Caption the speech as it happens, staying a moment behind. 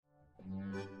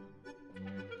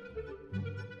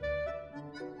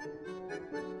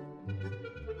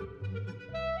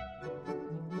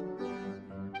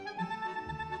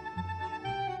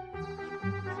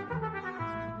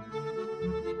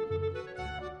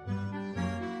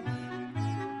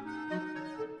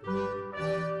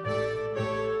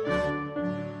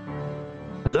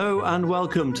Hello and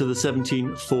welcome to the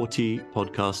 1740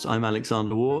 podcast. I'm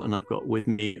Alexander Waugh and I've got with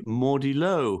me Maudie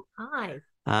Lowe. Hi.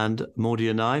 And Maudie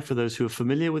and I, for those who are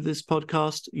familiar with this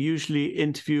podcast, usually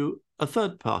interview a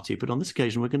third party, but on this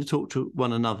occasion we're going to talk to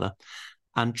one another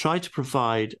and try to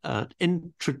provide an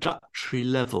introductory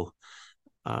level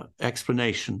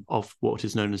explanation of what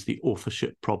is known as the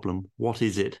authorship problem. What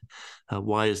is it?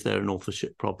 Why is there an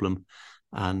authorship problem?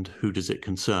 And who does it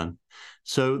concern?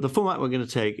 So the format we're going to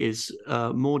take is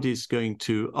Maudie's going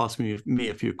to ask me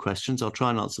a few questions. I'll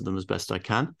try and answer them as best I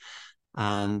can,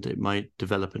 and it might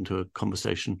develop into a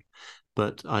conversation.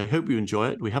 But I hope you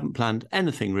enjoy it. We haven't planned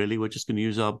anything really. We're just going to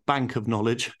use our bank of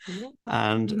knowledge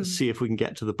and see if we can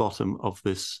get to the bottom of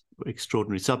this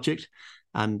extraordinary subject.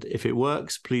 And if it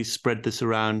works, please spread this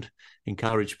around,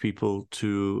 encourage people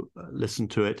to listen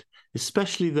to it,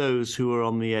 especially those who are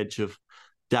on the edge of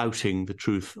doubting the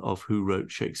truth of who wrote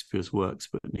Shakespeare's works,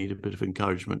 but need a bit of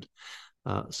encouragement.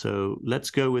 So let's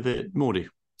go with it. Maudie.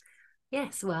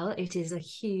 Yes, well, it is a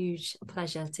huge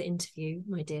pleasure to interview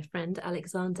my dear friend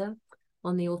Alexander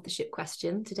on the authorship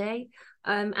question today.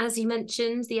 As you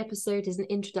mentioned, the episode is an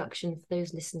introduction for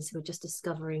those listeners who are just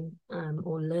discovering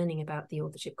or learning about the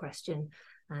authorship question.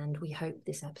 And we hope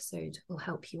this episode will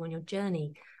help you on your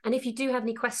journey. And if you do have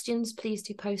any questions, please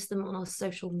do post them on our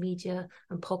social media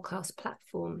and podcast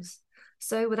platforms.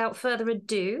 So without further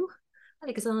ado,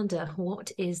 Alexander,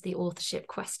 what is the authorship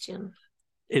question?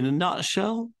 In a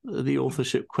nutshell, the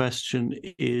authorship question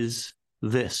is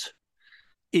this.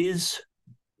 Is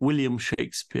William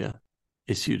Shakespeare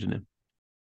a pseudonym?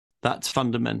 That's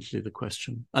fundamentally the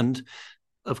question. And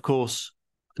of course,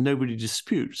 nobody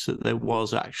disputes that there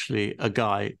was actually a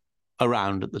guy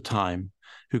around at the time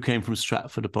who came from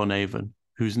Stratford-upon-Avon,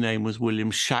 whose name was William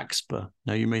Shakespeare.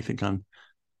 Now, you may think I'm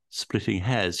splitting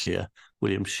hairs here.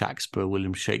 William Shakespeare,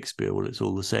 William Shakespeare, well, it's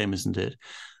all the same, isn't it?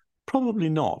 Probably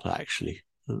not, actually.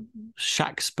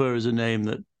 Shakespeare is a name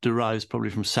that derives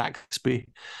probably from Saxby.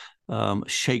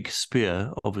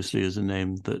 Shakespeare, obviously, is a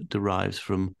name that derives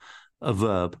from a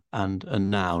verb and a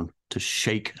noun, to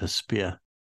shake a spear.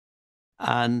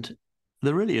 And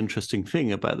the really interesting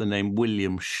thing about the name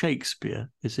William Shakespeare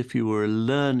is if you were a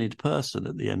learned person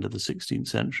at the end of the 16th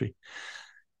century,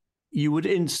 you would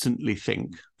instantly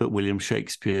think that William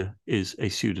Shakespeare is a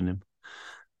pseudonym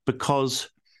because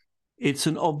it's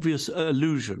an obvious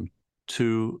allusion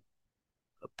to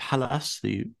Pallas,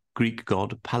 the Greek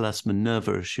god, Pallas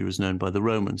Minerva, as she was known by the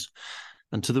Romans.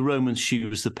 And to the Romans, she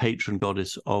was the patron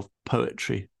goddess of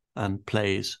poetry and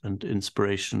plays and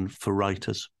inspiration for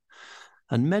writers.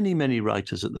 And many, many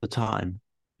writers at the time,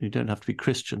 you don't have to be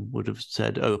Christian, would have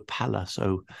said, oh, Pallas,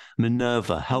 oh,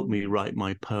 Minerva, help me write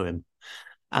my poem.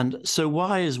 And so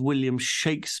why is William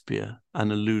Shakespeare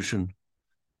an allusion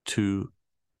to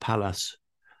Pallas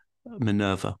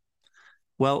Minerva?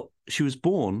 Well, she was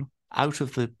born out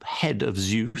of the head of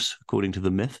Zeus, according to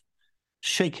the myth,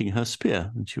 shaking her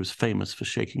spear. And she was famous for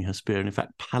shaking her spear. And in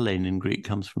fact, palein in Greek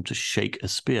comes from to shake a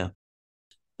spear.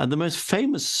 And the most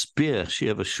famous spear she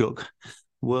ever shook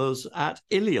was at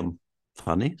Ilium.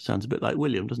 Funny, sounds a bit like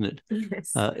William, doesn't it?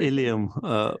 Yes. Ilium,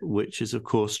 which is, of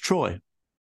course, Troy.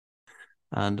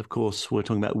 And, of course, we're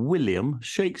talking about William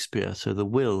Shakespeare, so the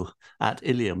will at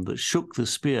Ilium that shook the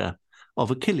spear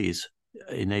of Achilles,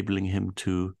 enabling him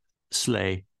to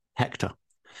slay Hector.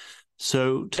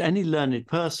 So to any learned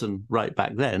person right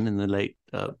back then in the late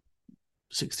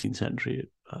 16th century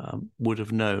would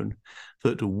have known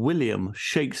that William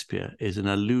Shakespeare is an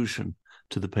allusion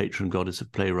to the patron goddess of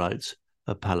playwrights,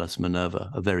 Pallas Minerva,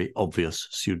 a very obvious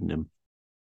pseudonym.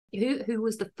 Who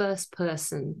was the first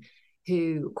person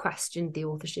who questioned the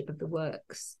authorship of the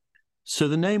works? So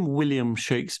the name William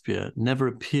Shakespeare never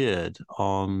appeared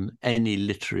on any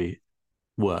literary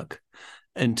work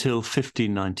until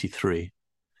 1593.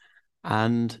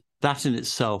 And that in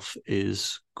itself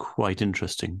is quite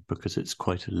interesting because it's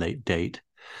quite a late date.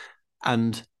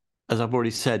 And as I've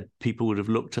already said, people would have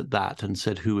looked at that and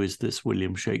said, who is this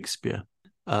William Shakespeare?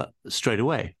 Straight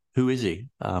away, who is he?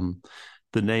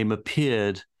 The name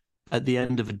appeared at the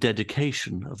end of a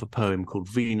dedication of a poem called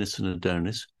Venus and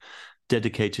Adonis,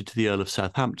 dedicated to the Earl of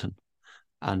Southampton.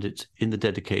 And it's in the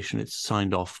dedication, it's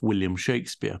signed off William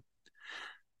Shakespeare.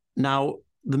 Now,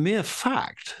 the mere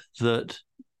fact that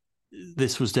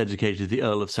this was dedicated to the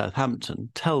Earl of Southampton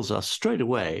tells us straight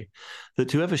away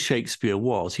that whoever Shakespeare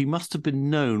was, he must have been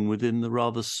known within the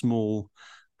rather small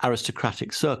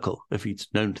aristocratic circle. If he's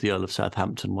known to the Earl of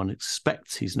Southampton, one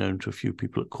expects he's known to a few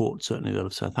people at court, certainly the Earl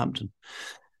of Southampton.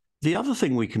 The other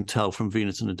thing we can tell from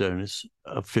Venus and Adonis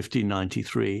of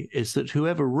 1593 is that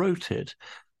whoever wrote it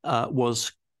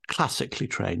was classically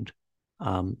trained.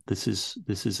 This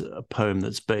is a poem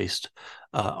that's based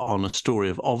on a story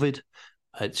of Ovid.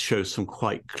 It shows some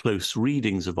quite close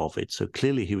readings of Ovid. So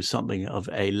clearly he was something of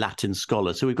a Latin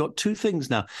scholar. So we've got two things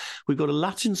now. We've got a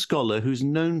Latin scholar who's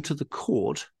known to the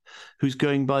court, who's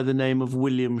going by the name of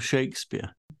William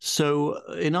Shakespeare. So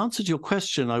in answer to your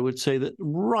question, I would say that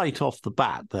right off the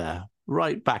bat there,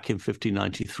 right back in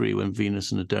 1593, when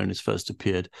Venus and Adonis first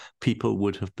appeared, people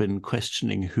would have been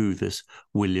questioning who this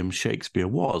William Shakespeare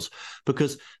was,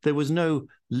 because there was no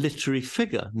literary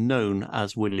figure known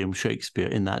as William Shakespeare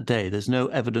in that day. There's no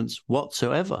evidence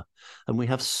whatsoever. And we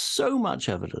have so much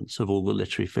evidence of all the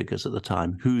literary figures at the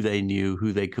time, who they knew,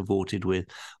 who they cavorted with.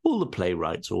 All the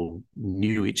playwrights all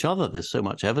knew each other. There's so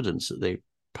much evidence that they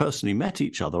personally met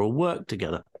each other or worked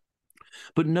together.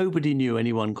 But nobody knew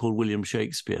anyone called William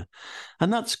Shakespeare.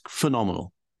 And that's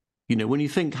phenomenal. You know, when you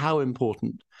think how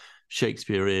important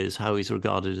Shakespeare is, how he's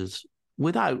regarded as,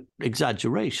 without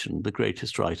exaggeration, the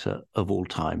greatest writer of all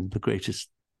time, the greatest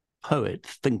poet,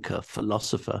 thinker,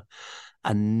 philosopher,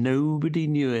 and nobody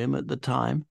knew him at the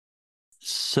time.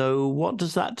 So what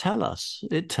does that tell us?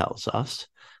 It tells us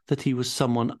that he was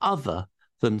someone other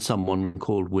than someone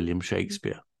called William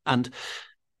Shakespeare. And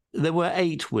there were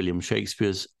 8 William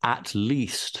Shakespeares at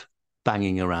least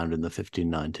banging around in the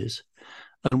 1590s.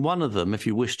 And one of them, if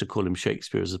you wish to call him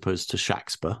Shakespeare as opposed to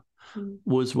Shakespeare,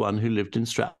 was one who lived in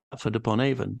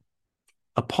Stratford-upon-Avon,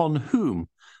 upon whom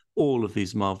all of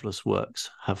these marvellous works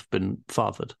have been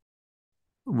fathered,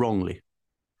 wrongly.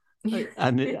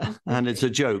 And it's a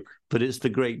joke, but it's the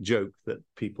great joke that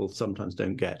people sometimes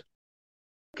don't get.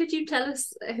 Could you tell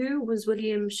us who was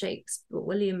William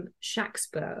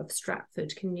Shakespeare of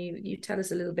Stratford? Can you tell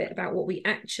us a little bit about what we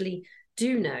actually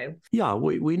do know? Yeah,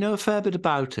 we know a fair bit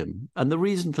about him. And the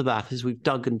reason for that is we've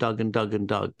dug and dug and dug and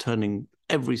dug, turning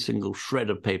every single shred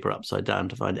of paper upside down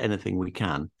to find anything we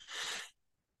can.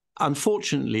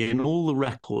 Unfortunately, in all the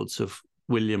records of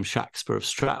William Shakespeare of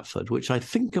Stratford, which I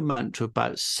think amount to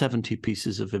about 70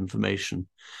 pieces of information,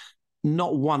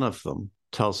 not one of them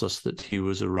tells us that he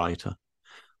was a writer.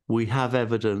 We have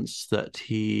evidence that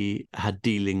he had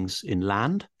dealings in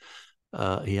land.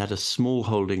 He had a small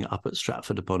holding up at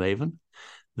Stratford-upon-Avon,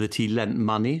 that he lent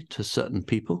money to certain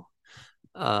people,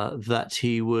 that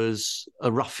he was a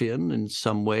ruffian in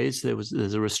some ways.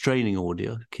 There's a restraining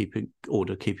order keeping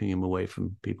him away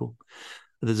from people.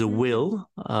 There's a will.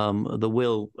 The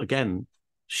will, again,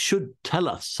 should tell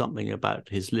us something about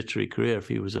his literary career. If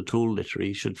he was at all literary,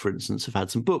 he should, for instance, have had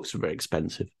some books, very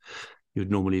expensive. You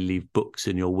would normally leave books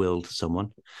in your will to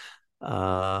someone,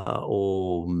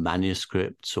 or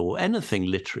manuscripts, or anything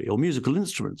literary, or musical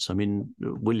instruments. I mean,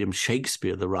 William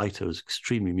Shakespeare, the writer, was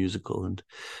extremely musical, and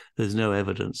there's no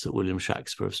evidence that William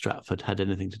Shakespeare of Stratford had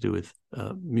anything to do with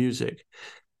music.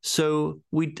 So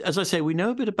as I say, we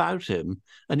know a bit about him,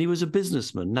 and he was a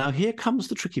businessman. Now, here comes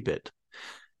the tricky bit,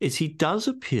 is he does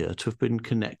appear to have been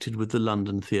connected with the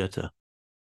London theatre.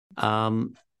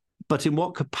 But in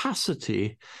what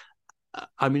capacity?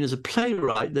 I mean, as a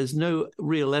playwright, there's no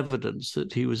real evidence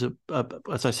that he was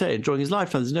as I say, during his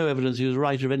lifetime, there's no evidence he was a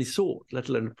writer of any sort, let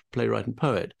alone a playwright and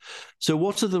poet. So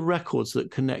what are the records that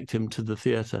connect him to the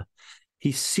theatre?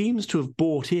 He seems to have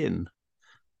bought in,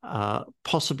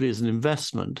 possibly as an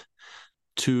investment,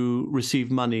 to receive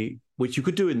money, which you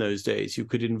could do in those days. You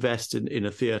could invest in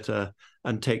a theatre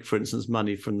and take, for instance,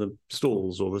 money from the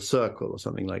stalls or the Circle or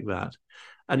something like that.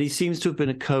 And he seems to have been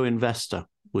a co-investor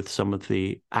with some of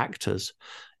the actors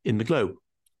in the Globe.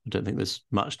 I don't think there's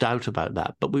much doubt about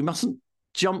that. But we mustn't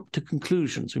jump to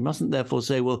conclusions. We mustn't therefore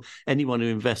say, well, anyone who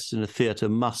invests in a theatre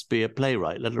must be a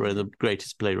playwright, let alone the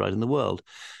greatest playwright in the world.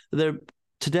 There are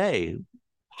today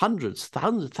hundreds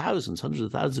of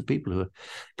thousands of people who are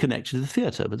connected to the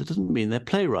theatre, but that doesn't mean they're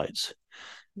playwrights.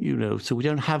 You know, so we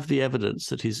don't have the evidence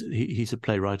that he's a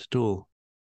playwright at all.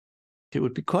 It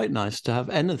would be quite nice to have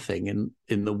anything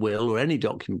in the will or any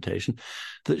documentation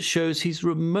that shows he's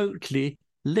remotely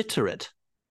literate.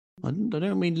 I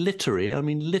don't mean literary, I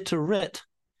mean literate.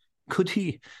 Could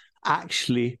he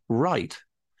actually write?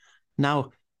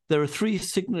 Now, there are 3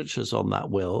 signatures on that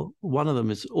will. One of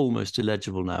them is almost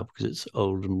illegible now because it's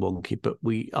old and wonky, but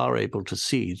we are able to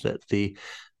see that the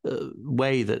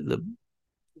way that the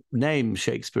name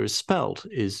Shakespeare is spelt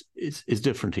is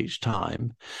different each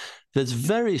time. There's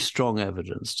very strong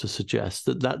evidence to suggest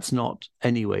that that's not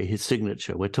anyway his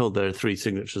signature. We're told there are 3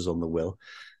 signatures on the will.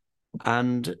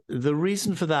 And the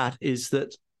reason for that is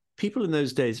that people in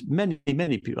those days, many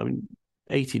people, I mean,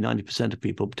 80, 90% of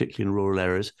people, particularly in rural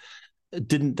areas,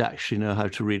 didn't actually know how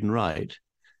to read and write.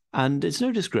 And it's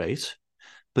no disgrace,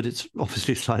 but it's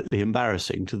obviously slightly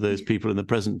embarrassing to those people in the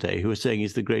present day who are saying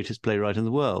he's the greatest playwright in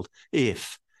the world,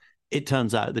 if it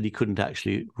turns out that he couldn't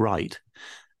actually write.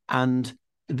 And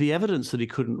the evidence that he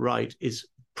couldn't write is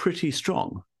pretty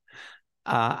strong.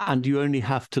 And you only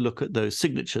have to look at those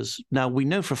signatures. Now, we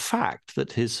know for a fact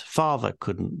that his father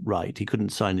couldn't write. He couldn't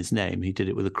sign his name. He did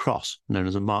it with a cross, known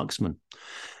as a marksman.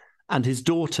 And his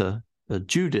daughter,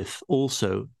 Judith,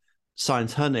 also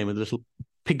signs her name with a little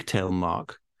pigtail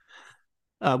mark,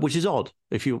 which is odd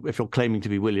if you're claiming to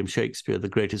be William Shakespeare, the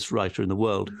greatest writer in the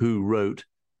world, who wrote,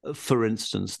 for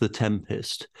instance, The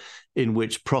Tempest, in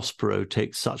which Prospero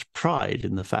takes such pride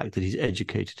in the fact that he's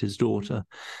educated his daughter.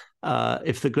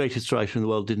 If the greatest writer in the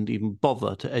world didn't even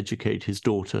bother to educate his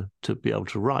daughter to be able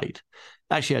to write.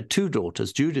 Actually had two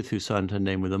daughters, Judith, who signed her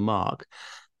name with a mark,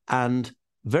 and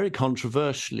very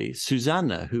controversially,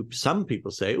 Susanna, who some people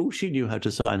say, oh, she knew how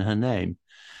to sign her name.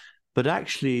 But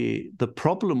actually, the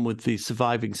problem with the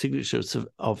surviving signatures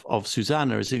of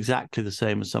Susanna is exactly the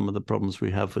same as some of the problems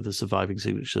we have with the surviving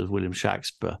signatures of William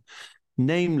Shakespeare.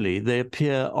 Namely, they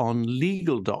appear on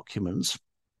legal documents,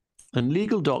 and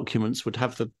legal documents would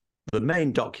have the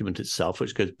main document itself,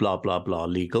 which goes blah, blah, blah,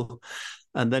 legal.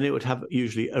 And then it would have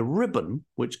usually a ribbon,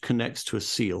 which connects to a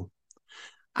seal.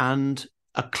 And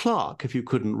a clerk, if you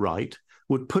couldn't write,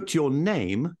 would put your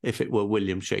name, if it were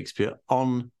William Shakespeare,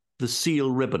 on the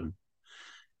seal ribbon.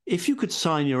 If you could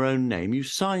sign your own name, you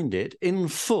signed it in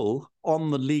full on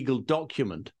the legal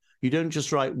document. You don't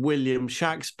just write William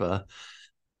Shakespeare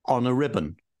on a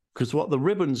ribbon, because what the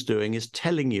ribbon's doing is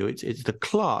telling you it's the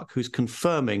clerk who's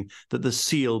confirming that the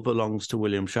seal belongs to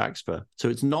William Shakespeare. So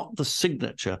it's not the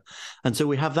signature. And so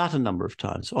we have that a number of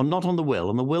times, or not on the will.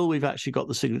 On the will, we've actually got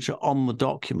the signature on the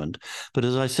document. But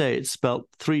as I say, it's spelt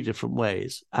three different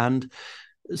ways. And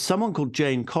someone called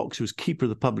Jane Cox, who was keeper of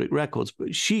the public records,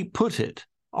 she put it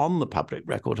on the public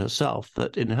record herself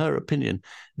that, in her opinion,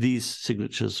 these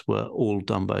signatures were all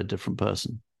done by a different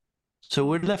person. So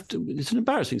we're left, it's an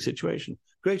embarrassing situation.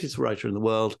 Greatest writer in the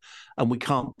world, and we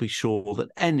can't be sure that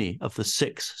any of the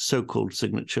 6 so-called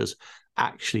signatures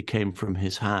actually came from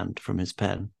his hand, from his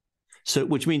pen. So,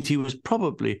 which means he was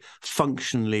probably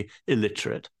functionally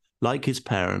illiterate, like his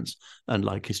parents and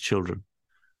like his children.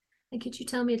 And could you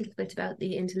tell me a little bit about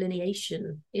the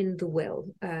interlineation in the will,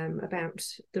 about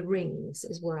the rings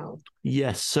as well?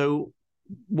 Yes. So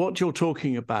what you're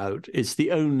talking about is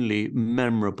the only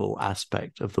memorable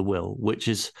aspect of the will, which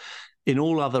is, in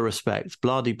all other respects,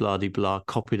 blah-de-blah-de-blah,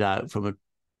 copied out from a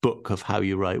book of how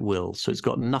you write wills. So it's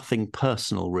got nothing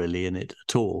personal really in it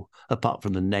at all, apart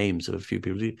from the names of a few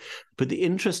people. But the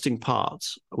interesting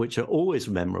parts, which are always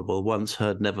memorable, once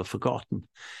heard, never forgotten,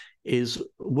 is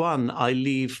one, I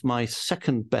leave my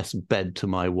second best bed to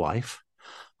my wife,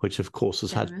 which of course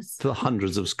has had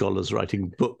hundreds of scholars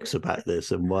writing books about this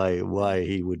and why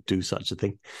he would do such a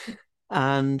thing.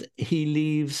 And he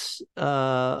leaves,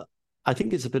 I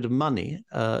think it's a bit of money,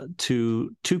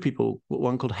 to 2 people,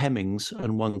 one called Hemmings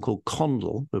and one called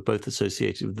Condell, who are both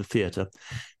associated with the theatre,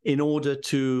 in order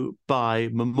to buy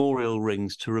memorial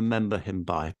rings to remember him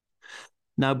by.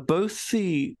 Now, both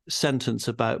the sentence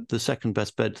about the second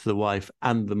best bed to the wife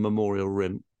and the memorial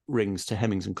rings to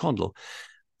Hemmings and Condell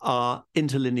are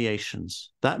interlineations.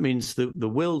 That means the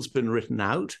will's been written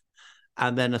out,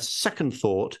 and then a second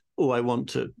thought, oh, I want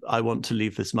to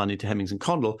leave this money to Hemmings and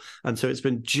Condell, and so it's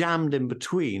been jammed in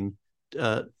between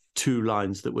 2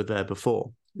 lines that were there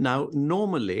before. Now,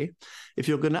 normally, if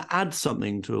you're going to add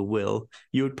something to a will,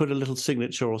 you would put a little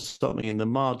signature or something in the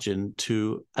margin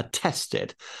to attest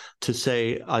it, to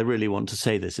say, I really want to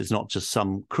say this. It's not just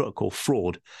some crook or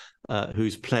fraud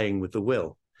who's playing with the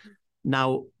will.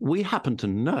 Now, we happen to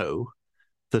know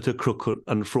that a crook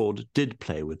and fraud did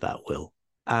play with that will.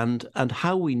 And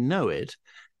how we know it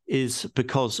is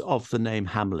because of the name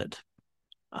Hamlet.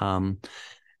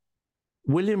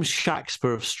 William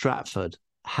Shakespeare of Stratford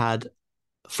had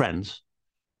friends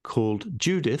called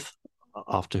Judith,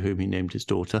 after whom he named his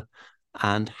daughter,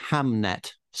 and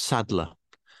Hamnet Sadler.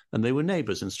 And they were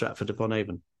neighbours in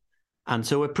Stratford-upon-Avon. And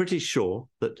so we're pretty sure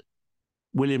that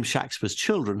William Shakespeare's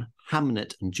children,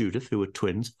 Hamnet and Judith, who were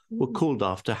twins, were called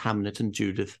after Hamnet and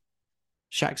Judith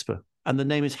Shakespeare. And the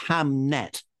name is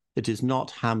Hamnet. It is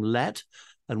not Hamlet.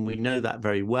 And we know that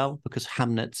very well because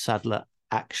Hamnet Sadler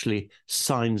actually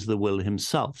signs the will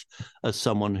himself as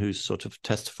someone who's sort of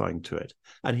testifying to it.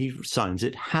 And he signs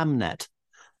it Hamnet.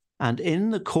 And in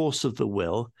the course of the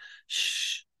will,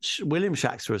 William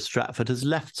Shakespeare of Stratford has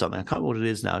left something. I can't remember what it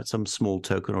is now. It's some small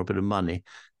token or a bit of money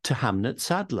to Hamnet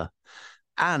Sadler.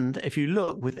 And if you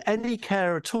look with any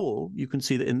care at all, you can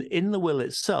see that in the will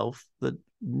itself, the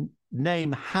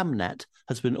name Hamnet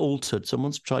has been altered.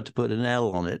 Someone's tried to put an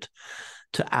L on it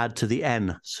to add to the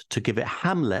N, to give it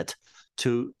Hamlet,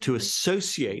 to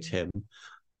associate him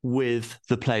with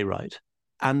the playwright.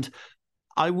 And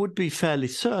I would be fairly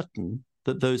certain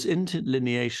that those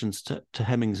interlineations to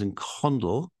Hemmings and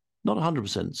Condell, not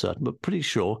 100% certain, but pretty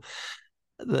sure,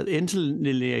 that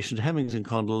interlineation to Hemmings and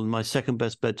Condell and My Second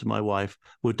Best Bed to My Wife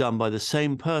were done by the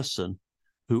same person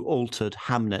who altered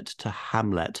Hamnet to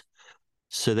Hamlet.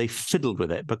 So they fiddled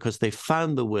with it because they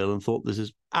found the will and thought, this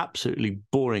is absolutely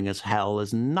boring as hell.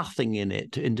 There's nothing in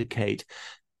it to indicate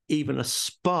even a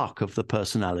spark of the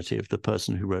personality of the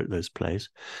person who wrote those plays.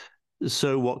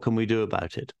 So what can we do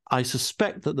about it? I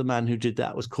suspect that the man who did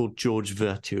that was called George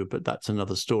Virtue, but that's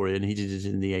another story, and he did it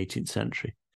in the 18th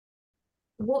century.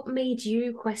 What made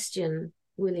you question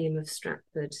William of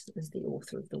Stratford as the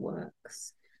author of the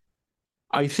works?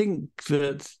 I think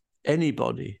that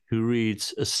anybody who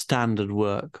reads a standard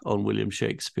work on William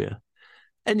Shakespeare,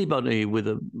 anybody with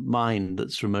a mind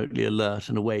that's remotely alert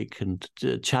and awake and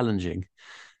challenging,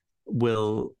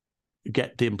 will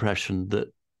get the impression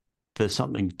that there's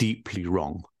something deeply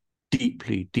wrong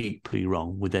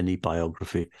with any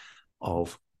biography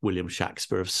of William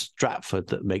Shakespeare of Stratford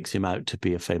that makes him out to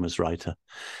be a famous writer.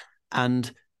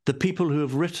 And the people who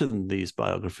have written these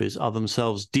biographies are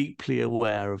themselves deeply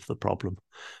aware of the problem.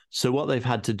 So what they've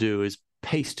had to do is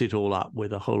paste it all up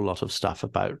with a whole lot of stuff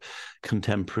about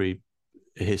contemporary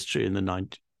history in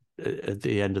at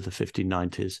the end of the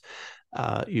 1590s.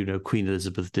 Queen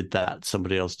Elizabeth did that,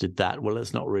 somebody else did that. Well,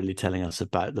 it's not really telling us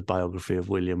about the biography of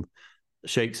William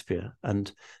Shakespeare.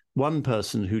 And one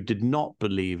person who did not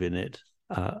believe in it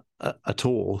at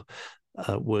all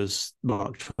was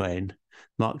Mark Twain.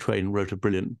 Mark Twain wrote a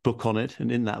brilliant book on it.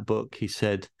 And in that book, he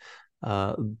said,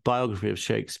 biography of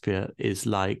Shakespeare is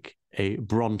like a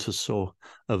brontosaur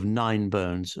of 9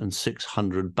 bones and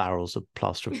 600 barrels of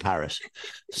plaster of Paris.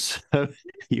 So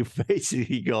you've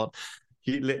basically got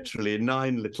literally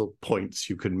 9 little points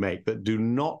you can make that do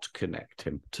not connect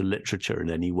him to literature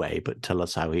in any way, but tell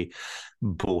us how he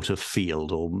bought a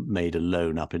field or made a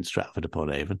loan up in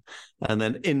Stratford-upon-Avon. And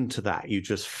then into that, you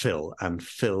just fill and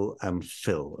fill and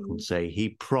fill and say, he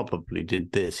probably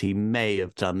did this. He may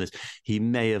have done this. He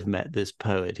may have met this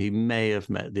poet. He may have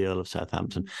met the Earl of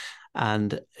Southampton.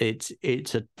 And it's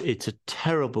a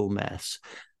terrible mess.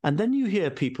 And then you hear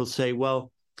people say,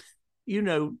 well,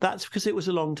 that's because it was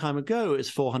a long time ago. It's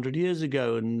 400 years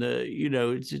ago. And,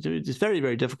 it's very,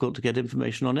 very difficult to get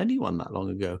information on anyone that long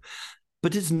ago.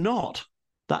 But it's not.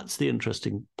 That's the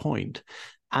interesting point.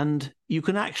 And you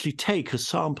can actually take a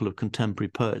sample of contemporary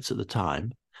poets at the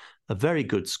time. A very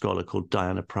good scholar called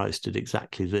Diana Price did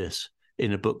exactly this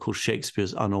in a book called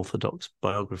Shakespeare's Unorthodox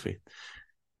Biography.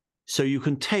 So you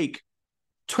can take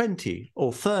 20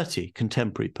 or 30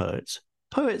 contemporary poets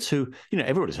who,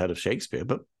 everybody's heard of Shakespeare,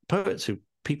 but poets who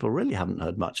people really haven't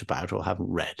heard much about or haven't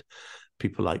read.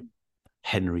 People like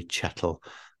Henry Chettle,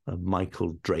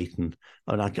 Michael Drayton,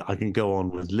 and I can go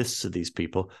on with lists of these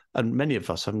people, and many of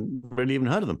us haven't really even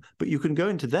heard of them. But you can go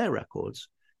into their records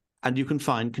and you can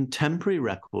find contemporary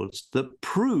records that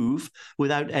prove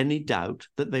without any doubt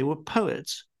that they were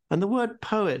poets. And the word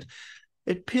poet,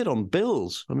 it appeared on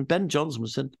bills. I mean, Ben Jonson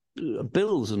was sent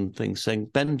bills and things saying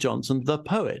Ben Jonson, the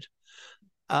poet.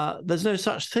 There's no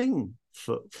such thing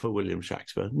for William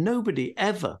Shakespeare. Nobody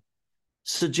ever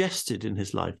suggested in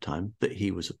his lifetime that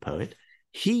he was a poet.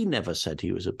 He never said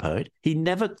he was a poet. He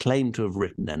never claimed to have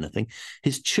written anything.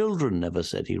 His children never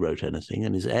said he wrote anything,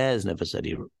 and his heirs never said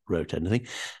he wrote anything.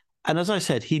 And as I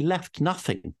said, he left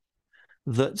nothing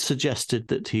that suggested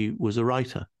that he was a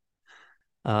writer.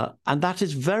 And that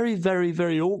is very, very,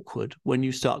 very awkward when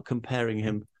you start comparing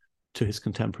him to his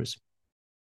contemporaries.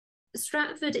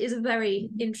 Stratford is a very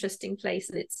interesting place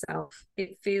in itself.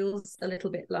 It feels a little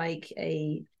bit like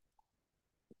a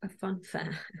fun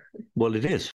fair. Well, it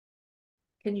is.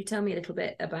 Can you tell me a little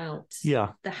bit about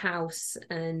the house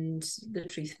and the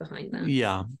truth behind that?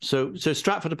 Yeah. So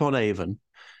Stratford-upon-Avon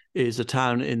is a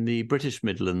town in the British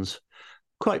Midlands,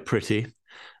 quite pretty.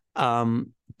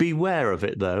 Beware of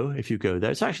it, though, if you go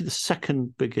there. It's actually the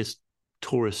second biggest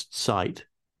tourist site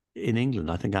in England,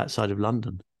 I think, outside of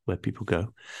London, where people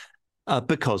go.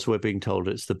 Because we're being told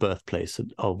it's the birthplace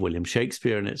of William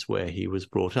Shakespeare and it's where he was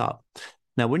brought up.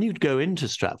 Now, when you'd go into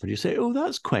Stratford, you say, oh,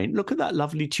 that's quaint. Look at that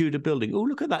lovely Tudor building. Oh,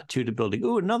 look at that Tudor building.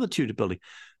 Oh, another Tudor building.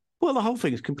 Well, the whole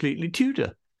thing is completely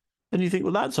Tudor. And you think,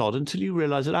 well, that's odd, until you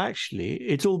realize that actually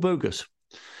it's all bogus.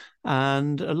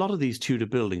 And a lot of these Tudor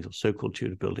buildings, or so-called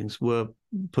Tudor buildings, were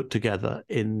put together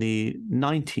in the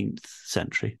 19th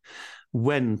century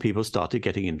when people started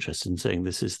getting interested in saying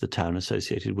this is the town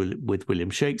associated with William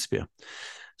Shakespeare.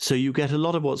 So you get a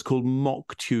lot of what's called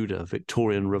mock Tudor,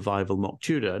 Victorian revival mock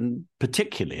Tudor, and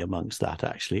particularly amongst that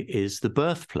actually is the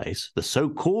birthplace, the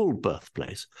so-called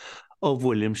birthplace of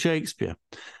William Shakespeare,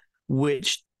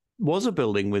 which was a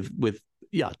building with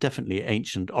definitely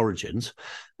ancient origins.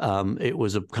 It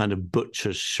was a kind of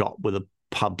butcher's shop with a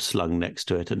pub slung next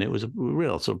to it, and it was a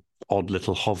real sort of odd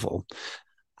little hovel.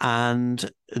 And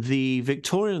the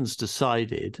Victorians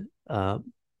decided,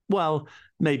 well,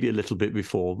 maybe a little bit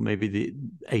before, maybe the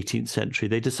 18th century,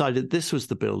 they decided this was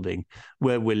the building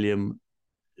where William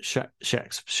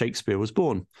Shakespeare was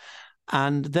born.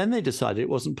 And then they decided it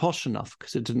wasn't posh enough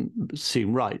because it didn't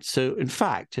seem right. So, in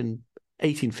fact, in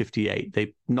 1858,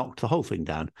 they knocked the whole thing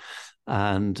down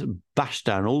and bashed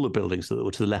down all the buildings that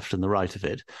were to the left and the right of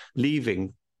it,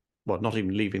 leaving, well, not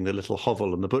even leaving the little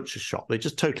hovel and the butcher's shop. They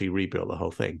just totally rebuilt the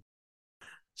whole thing.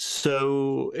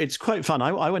 So it's quite fun.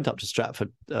 I went up to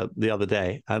Stratford the other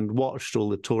day and watched all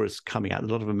the tourists coming out, a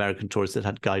lot of American tourists that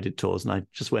had guided tours, and I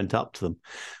just went up to them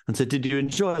and said, "Did you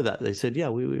enjoy that?" They said, "Yeah,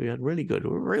 we had really good.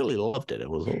 We really loved it. It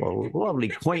was a lovely,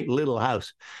 quaint little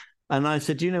house." And I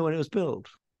said, "Do you know when it was built?"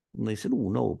 And they said, "Oh,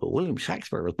 no, but William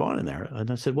Shakespeare was born in there." And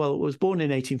I said, "Well, it was born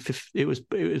in 1850. It was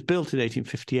built in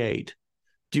 1858.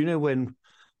 Do you know when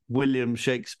William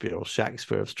Shakespeare, or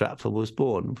Shakespeare of Stratford, was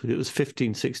born? It was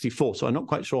 1564. So I'm not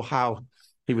quite sure how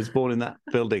he was born in that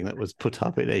building that was put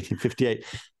up in 1858.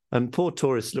 And poor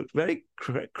tourists looked very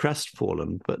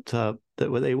crestfallen, but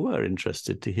they were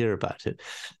interested to hear about it.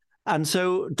 And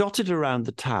so dotted around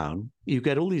the town, you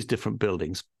get all these different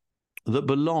buildings that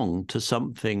belong to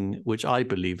something which I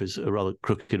believe is a rather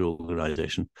crooked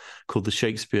organization called the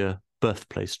Shakespeare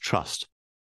Birthplace Trust.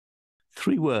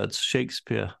 3 words: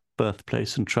 Shakespeare,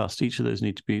 birthplace, and trust. Each of those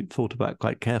need to be thought about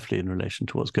quite carefully in relation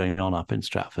to what's going on up in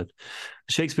Stratford.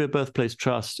 The Shakespeare Birthplace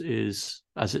Trust is,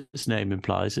 as its name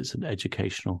implies, it's an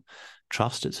educational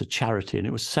trust. It's a charity, and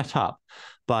it was set up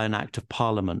by an Act of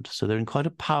Parliament. So they're in quite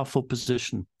a powerful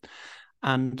position.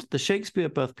 And the Shakespeare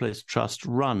Birthplace Trust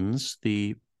runs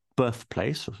the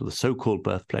birthplace, or the so-called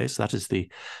birthplace. That is the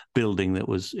building that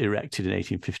was erected in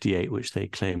 1858, which they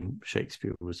claim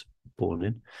Shakespeare was born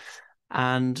in.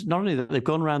 And not only that, they've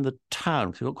gone around the town,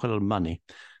 because they've got quite a lot of money,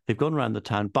 they've gone around the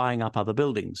town buying up other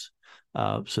buildings.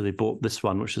 So they bought this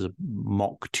one, which is a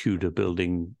mock Tudor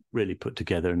building, really put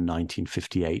together in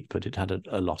 1958, but it had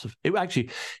a lot of... It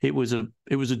was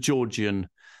a Georgian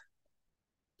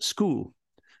school,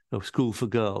 a school for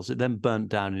girls. It then burnt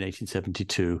down in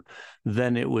 1872.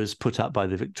 Then it was put up by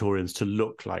the Victorians to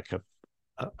look like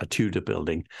a Tudor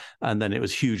building, and then it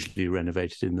was hugely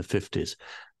renovated in the 50s.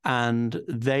 And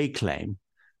they claim,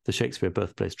 the Shakespeare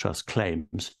Birthplace Trust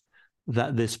claims,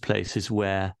 that this place is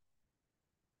where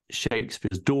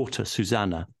Shakespeare's daughter,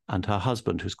 Susanna, and her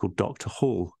husband, who's called Dr.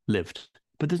 Hall, lived.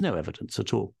 But there's no evidence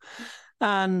at all.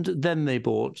 And then they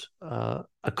bought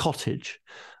a cottage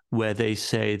where they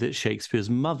say that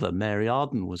Shakespeare's mother, Mary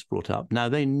Arden, was brought up. Now,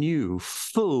 they knew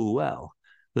full well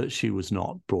that she was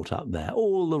not brought up there.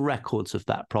 All the records of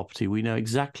that property, we know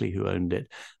exactly who owned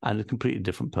it, and a completely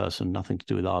different person, nothing to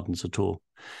do with Ardens at all.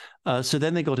 So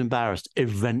then they got embarrassed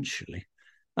eventually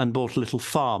and bought a little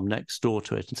farm next door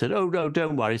to it and said, "Oh, no,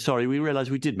 don't worry. Sorry, we realized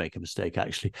we did make a mistake,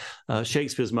 actually.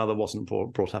 Shakespeare's mother wasn't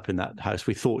brought up in that house.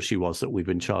 We thought she was, that we've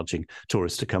been charging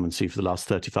tourists to come and see for the last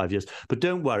 35 years. But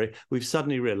don't worry, we've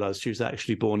suddenly realized she was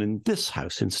actually born in this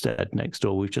house instead next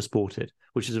door. We've just bought it,"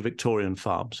 which is a Victorian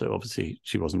farm. So obviously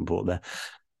she wasn't born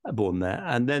there.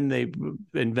 And then they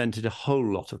invented a whole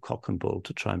lot of cock and bull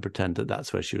to try and pretend that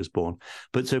that's where she was born.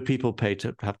 But so people pay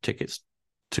to have tickets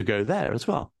to go there as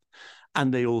well.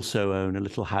 And they also own a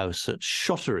little house at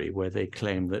Shottery, where they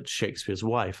claim that Shakespeare's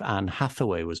wife, Anne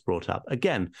Hathaway, was brought up.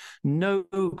 Again, no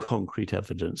concrete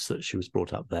evidence that she was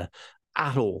brought up there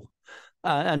at all.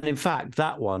 And in fact,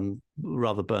 that one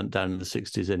rather burnt down in the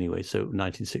 60s anyway, so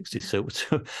 1960s.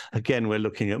 So again, we're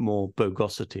looking at more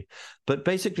bogosity. But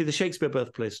basically, the Shakespeare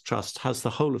Birthplace Trust has the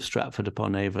whole of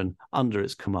Stratford-upon-Avon under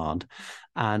its command,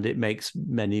 and it makes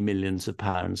many millions of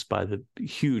pounds by the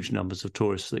huge numbers of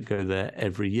tourists that go there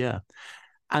every year.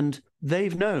 And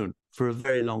they've known for a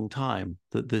very long time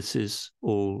that this is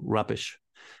all rubbish.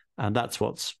 And that's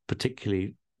what's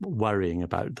particularly worrying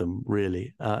about them,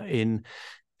 really. In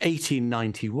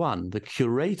 1891, the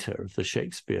curator of the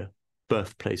Shakespeare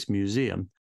Birthplace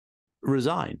Museum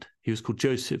resigned. He was called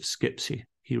Joseph Skipsey.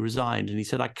 He resigned and he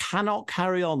said, "I cannot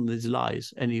carry on these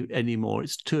lies anymore.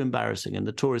 It's too embarrassing. And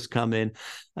the tourists come in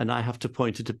and I have to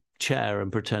point at a chair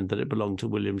and pretend that it belonged to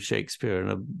William Shakespeare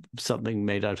and something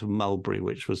made out of mulberry,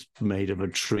 which was made of a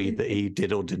tree that he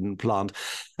did or didn't plant."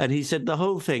 And he said, "The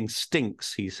whole thing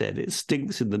stinks," he said. "It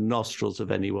stinks in the nostrils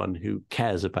of anyone who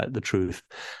cares about the truth."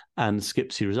 And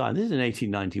Skipsey resigned. This is in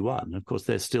 1891. Of course,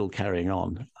 they're still carrying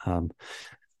on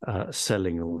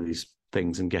selling all these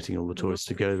things and getting all the tourists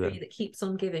to go there. That keeps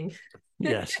on giving.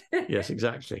 Yes, yes,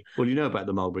 exactly. Well, you know about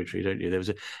the mulberry tree, don't you?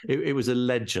 It was a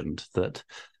legend that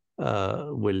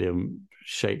William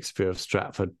Shakespeare of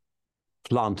Stratford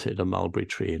planted a mulberry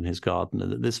tree in his garden,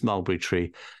 and that this mulberry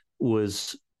tree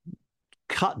was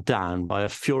cut down by a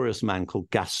furious man called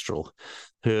Gastrel,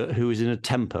 who was in a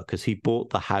temper because he bought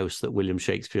the house that William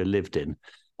Shakespeare lived in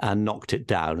and knocked it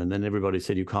down. And then everybody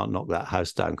said, you can't knock that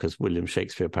house down because William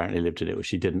Shakespeare apparently lived in it, which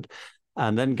he didn't.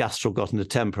 And then Gastrel got in a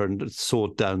temper and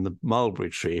sawed down the mulberry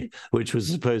tree, which was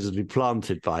supposedly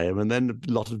planted by him. And then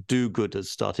a lot of do-gooders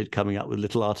started coming up with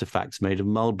little artifacts made of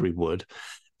mulberry wood,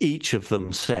 each of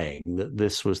them saying that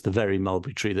this was the very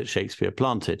mulberry tree that Shakespeare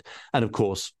planted. And of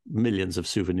course, millions of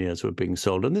souvenirs were being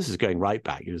sold. And this is going right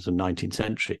back. It was the 19th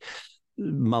century.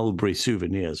 Mulberry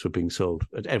souvenirs were being sold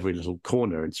at every little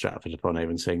corner in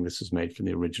Stratford-upon-Avon, saying this was made from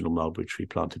the original mulberry tree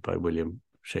planted by William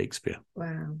Shakespeare.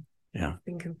 Wow. Yeah. It's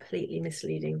been completely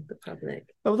misleading the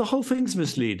public. Oh, the whole thing's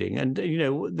misleading. And, you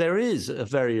know, there is a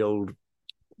very old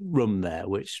room there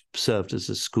which served as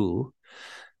a school.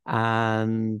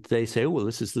 And they say, oh, well,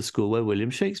 this is the school where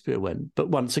William Shakespeare went. But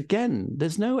once again,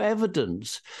 there's no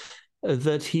evidence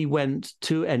that he went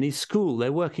to any school.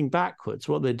 They're working backwards.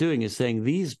 What they're doing is saying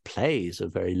these plays are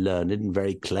very learned and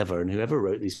very clever, and whoever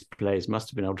wrote these plays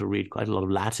must have been able to read quite a lot of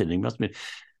Latin. He must have been,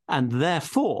 and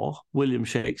therefore William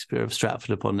Shakespeare of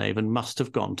Stratford-upon-Avon must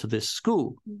have gone to this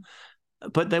school.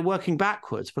 But they're working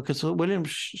backwards because William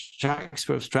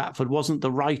Shakespeare of Stratford wasn't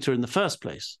the writer in the first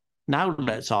place. Now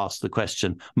let's ask the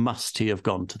question, must he have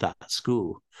gone to that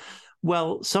school?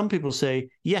 Well, some people say,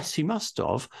 yes, he must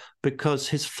have, because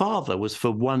his father was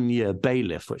for 1 year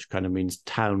bailiff, which kind of means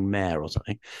town mayor or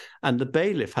something. And the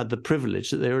bailiff had the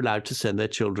privilege that they were allowed to send their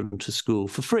children to school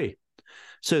for free.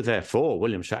 So therefore,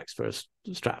 William Shakespeare of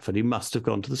Stratford, he must have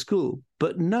gone to the school.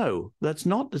 But no, it's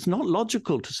not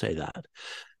logical to say that.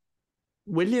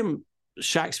 William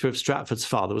Shakespeare of Stratford's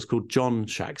father was called John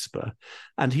Shakespeare,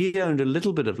 and he owned a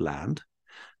little bit of land,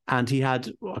 and he had,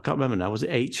 I can't remember now, was it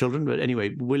 8 children? But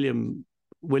anyway, William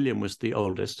was the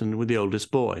oldest and with the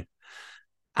oldest boy.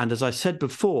 And as I said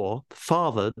before,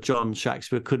 father, John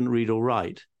Shakespeare, couldn't read or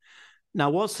write. Now,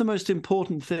 what's the most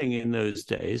important thing in those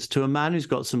days to a man who's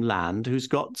got some land, who's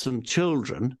got some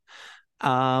children,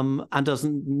 and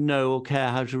doesn't know or care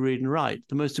how to read and write?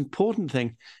 The most important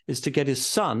thing is to get his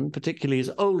son, particularly his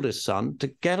oldest son, to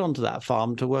get onto that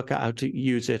farm, to work out how to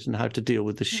use it and how to deal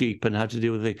with the sheep and how to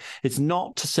deal with it. It's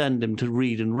not to send him to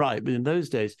read and write. But in those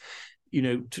days, you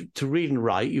know, to read and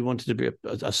write, you wanted to be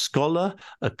a scholar,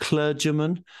 a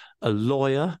clergyman, a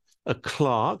lawyer, a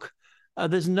clerk.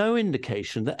 There's no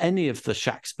indication that any of the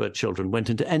Shakespeare children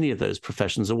went into any of those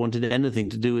professions or wanted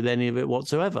anything to do with any of it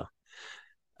whatsoever.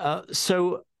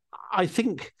 So I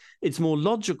think it's more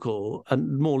logical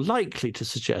and more likely to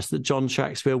suggest that John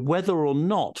Shakespeare, whether or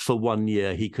not for 1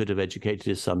 year he could have educated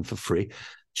his son for free,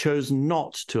 chose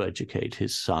not to educate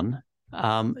his son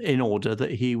in order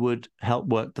that he would help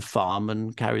work the farm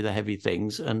and carry the heavy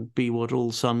things and be what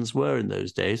all sons were in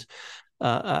those days,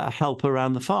 a help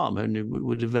around the farm, and he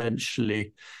would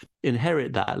eventually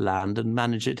inherit that land and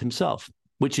manage it himself,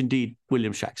 which indeed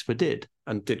William Shakespeare did,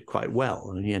 and did quite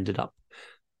well, and he ended up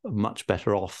much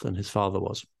better off than his father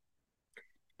was.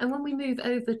 And when we move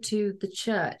over to the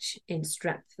church in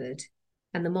Stratford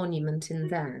and the monument in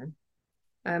there,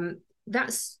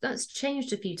 that's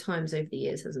changed a few times over the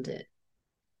years, hasn't it?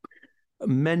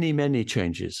 Many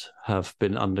changes have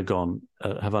undergone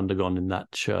in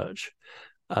that church.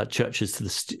 Changes to the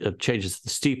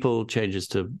steeple, changes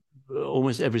to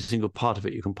almost every single part of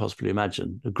it you can possibly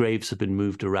imagine. The graves have been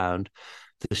moved around.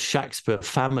 The Shakespeare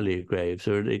family graves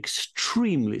are an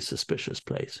extremely suspicious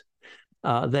place.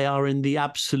 They are in the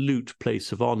absolute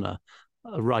place of honor,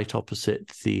 right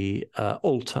opposite the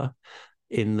altar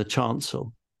in the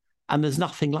chancel. And there's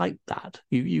nothing like that.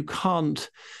 You can't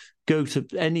go to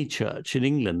any church in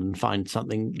England and find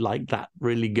something like that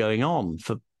really going on,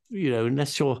 for, you know,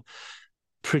 unless you're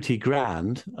pretty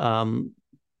grand, and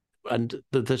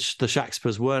the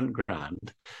Shakespeares weren't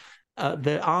grand.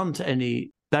 There aren't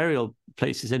any burial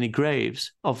places, any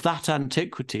graves of that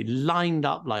antiquity lined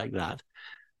up like that.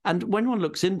 And when one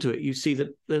looks into it, you see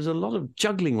that there's a lot of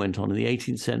juggling went on in the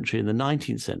 18th century and the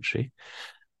 19th century,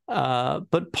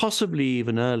 but possibly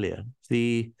even earlier.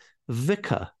 The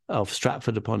vicar of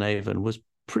Stratford-upon-Avon was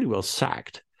pretty well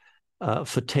sacked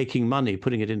for taking money,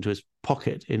 putting it into his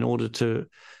pocket in order to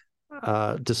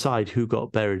decide who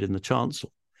got buried in the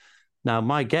chancel. Now,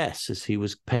 my guess is he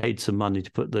was paid some money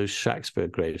to put those Shakespeare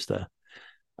graves there.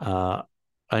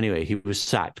 Anyway, he was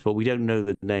sacked, but we don't know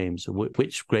the names.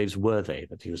 Which graves were they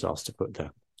that he was asked to put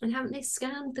there? And haven't they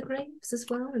scanned the graves as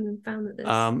well and found that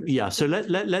there's... Yeah, so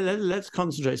let's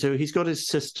concentrate. So he's got his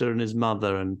sister and his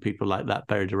mother and people like that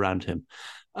buried around him.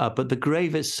 But the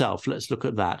grave itself, let's look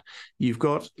at that. You've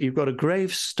got a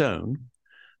gravestone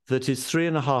that is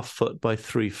 3.5 foot by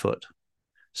 3 foot.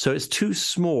 So it's too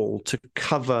small to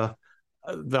cover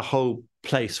the whole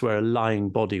place where a lying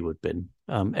body would have been.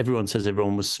 Everyone says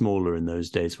everyone was smaller in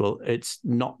those days. Well, it's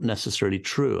not necessarily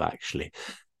true, actually.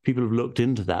 People have looked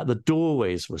into that. The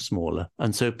doorways were smaller,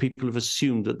 and so people have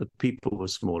assumed that the people were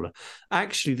smaller.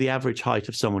 Actually, the average height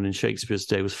of someone in Shakespeare's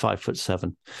day was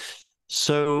 5'7".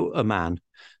 So a man.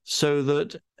 So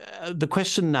that the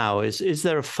question now is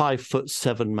there a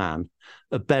 5'7" man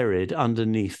buried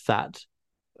underneath that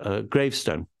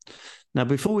gravestone? Now,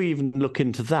 before we even look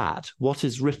into that, what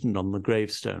is written on the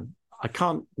gravestone? I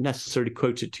can't necessarily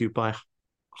quote it to you by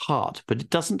heart, but it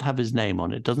doesn't have his name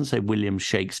on it. It doesn't say William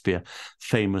Shakespeare,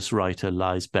 famous writer,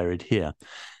 lies buried here.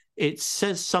 It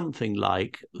says something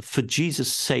like, for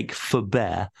Jesus' sake,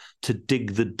 forbear to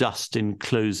dig the dust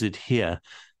enclosed here.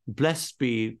 Blessed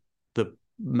be the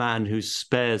man who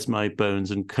spares my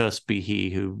bones, and cursed be he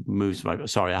who moves my...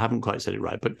 Sorry, I haven't quite said it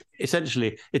right, but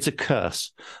essentially it's a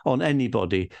curse on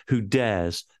anybody who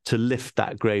dares to lift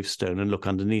that gravestone and look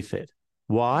underneath it.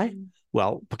 Why?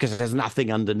 Well, because there's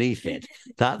nothing underneath it.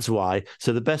 That's why.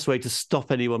 So the best way to stop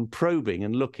anyone probing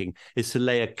and looking is to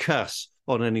lay a curse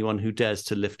on anyone who dares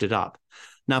to lift it up.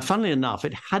 Now, funnily enough,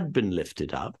 it had been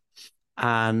lifted up,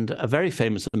 and a very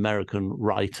famous American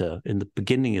writer in the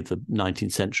beginning of the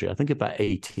 19th century, I think about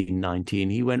 1819,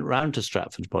 he went round to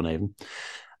Stratford-upon-Avon,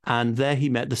 and there he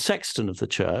met the sexton of the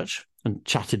church and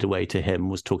chatted away to him,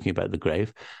 was talking about the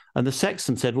grave. And the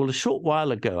sexton said, well, a short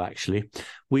while ago, actually,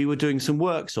 we were doing some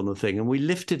works on the thing and we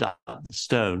lifted up the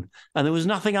stone and there was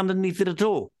nothing underneath it at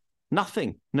all.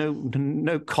 Nothing.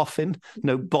 No coffin,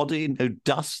 no body, no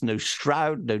dust, no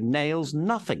shroud, no nails,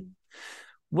 nothing.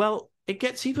 Well, it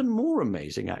gets even more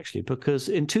amazing, actually, because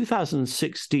in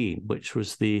 2016, which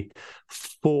was the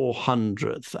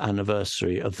 400th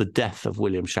anniversary of the death of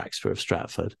William Shakespeare of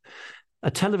Stratford, a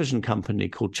television company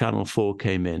called Channel 4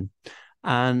 came in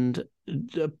and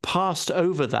passed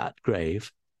over that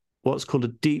grave what's called a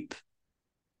deep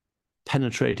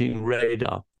penetrating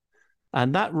radar.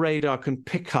 And that radar can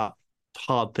pick up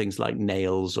hard things like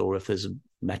nails, or if there's a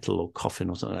metal or coffin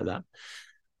or something like that.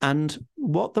 And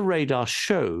what the radar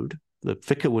showed, the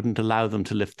vicar wouldn't allow them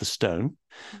to lift the stone,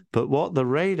 but what the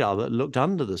radar that looked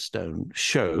under the stone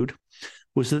showed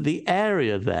was that the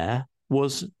area there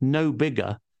was no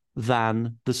bigger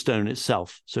than the stone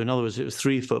itself. So in other words, it was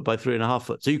 3 foot by 3.5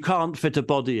 foot. So you can't fit a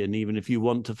body in, even if you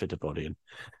want to fit a body in.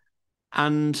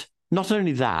 And not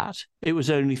only that, it was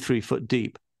only 3 foot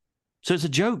deep. So it's a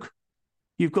joke.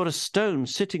 You've got a stone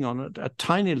sitting on a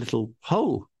tiny little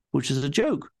hole, which is a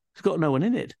joke. It's got no one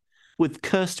in it. With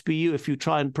cursed be you if you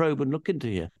try and probe and look into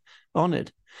here on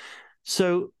it.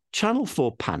 So Channel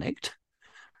 4 panicked.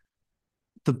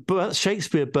 The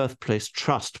Shakespeare Birthplace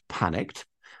Trust panicked.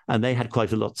 And they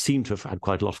seem to have had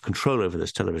quite a lot of control over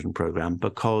this television program,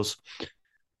 because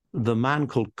the man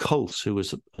called Coles, who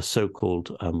was a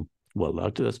so-called,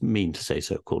 well, that's mean to say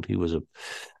so-called, he was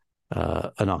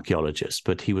an archaeologist,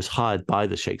 but he was hired by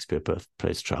the Shakespeare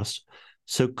Birthplace Trust.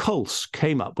 So Coles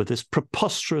came up with this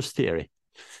preposterous theory.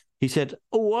 He said,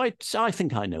 I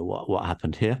think I know what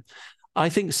happened here. I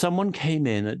think someone came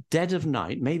in at dead of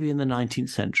night, maybe in the 19th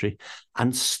century,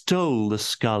 and stole the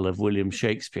skull of William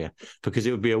Shakespeare because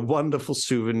it would be a wonderful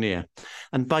souvenir.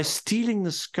 And by stealing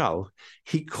the skull,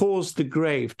 he caused the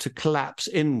grave to collapse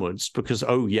inwards because,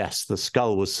 oh yes, the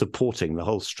skull was supporting the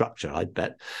whole structure, I'd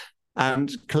bet,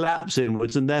 and collapse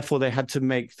inwards. And therefore they had to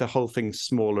make the whole thing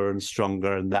smaller and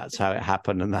stronger. And that's how it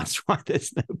happened. And that's why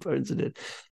there's no bones in it.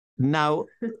 Now,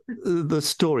 the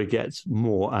story gets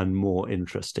more and more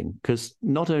interesting, because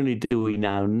not only do we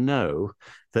now know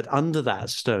that under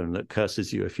that stone that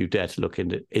curses you if you dare to look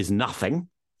in it is nothing,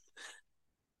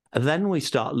 then we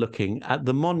start looking at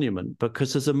the monument,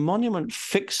 because there's a monument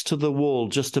fixed to the wall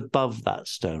just above that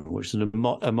stone, which is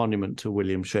a monument to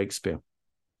William Shakespeare.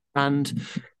 And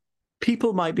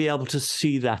people might be able to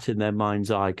see that in their mind's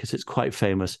eye because it's quite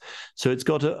famous. So it's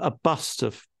got a bust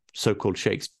of so-called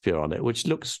Shakespeare on it, which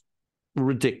looks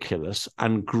ridiculous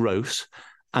and gross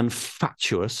and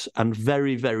fatuous and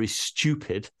very, very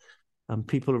stupid. And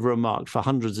people have remarked for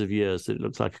hundreds of years that it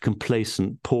looks like a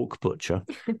complacent pork butcher.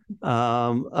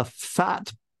 A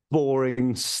fat,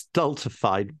 boring,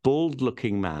 stultified,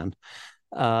 bald-looking man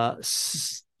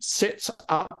sits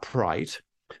upright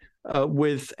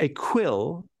with a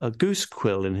quill, a goose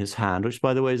quill in his hand, which,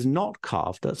 by the way, is not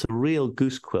carved. That's a real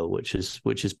goose quill, which is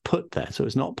put there. So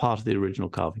it's not part of the original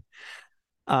carving.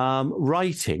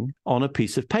 writing on a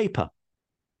piece of paper.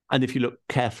 And if you look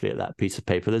carefully at that piece of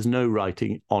paper, there's no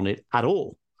writing on it at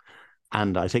all.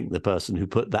 And I think the person who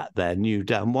put that there knew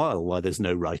damn well why there's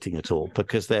no writing at all,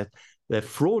 because they're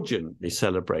fraudulently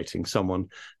celebrating someone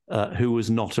who was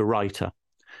not a writer.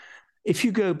 If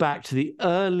you go back to the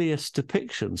earliest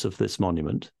depictions of this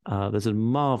monument, there's a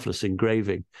marvelous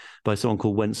engraving by someone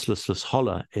called Wenceslas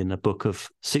Holler in a book of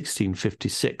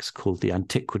 1656 called The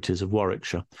Antiquities of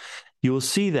Warwickshire. You will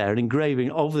see there an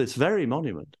engraving of this very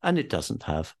monument, and it doesn't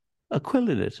have a quill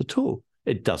in it at all.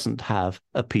 It doesn't have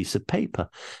a piece of paper.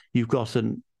 You've got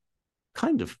a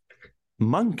kind of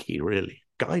monkey, really,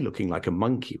 guy looking like a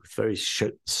monkey with very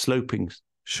sloping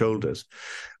shoulders,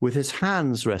 with his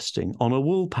hands resting on a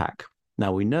wool pack.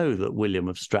 Now, we know that William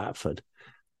of Stratford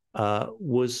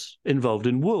was involved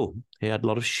in wool. He had a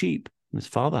lot of sheep. His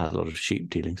father had a lot of sheep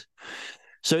dealings.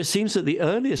 So it seems that the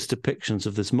earliest depictions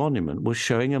of this monument were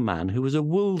showing a man who was a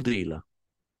wool dealer,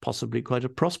 possibly quite a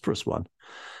prosperous one,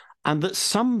 and that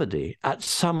somebody at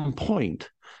some point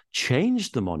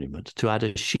changed the monument to add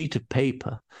a sheet of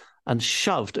paper and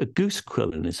shoved a goose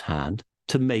quill in his hand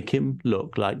to make him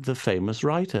look like the famous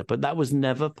writer. But that was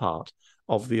never part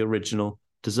of the original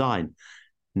design.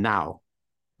 Now,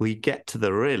 we get to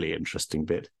the really interesting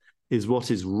bit, is what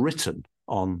is written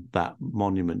on that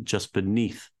monument just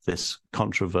beneath this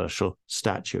controversial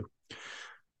statue.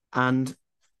 And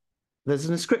there's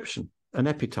an inscription, an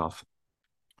epitaph,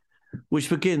 which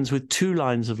begins with 2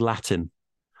 lines of Latin.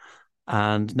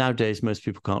 And nowadays, most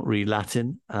people can't read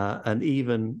Latin. And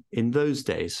even in those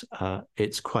days,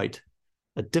 it's quite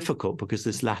difficult because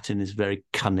this Latin is very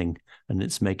cunning and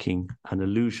it's making an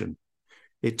allusion.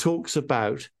 It talks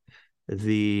about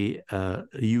the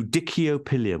judicio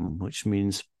pilium, which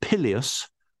means Peleus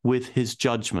with his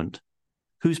judgment.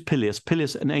 Who's Peleus?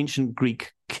 Peleus, an ancient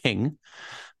Greek king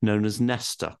known as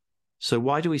Nestor. So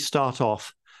why do we start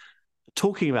off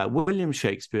talking about William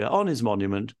Shakespeare on his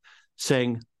monument,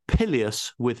 saying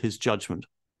Peleus with his judgment?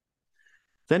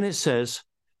 Then it says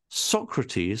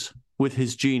Socrates with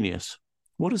his genius.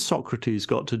 What has Socrates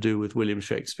got to do with William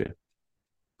Shakespeare?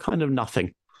 Kind of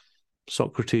nothing.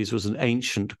 Socrates was an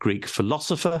ancient Greek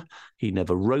philosopher. He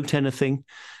never wrote anything.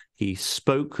 He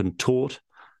spoke and taught,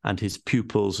 and his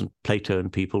pupils and Plato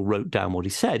and people wrote down what he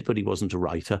said, but he wasn't a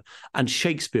writer. And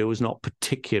Shakespeare was not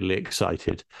particularly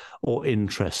excited or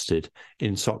interested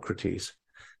in Socrates.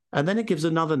 And then it gives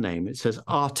another name. It says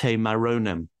Arte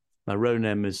Maronem.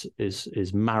 Maronem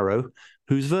is Maro,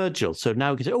 who's Virgil. So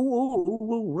now we can say,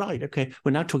 right, okay,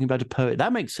 we're now talking about a poet.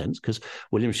 That makes sense because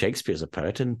William Shakespeare's a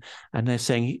poet, and they're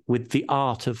saying with the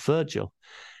art of Virgil.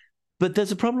 But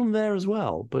there's a problem there as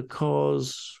well,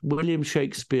 because William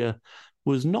Shakespeare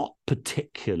was not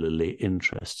particularly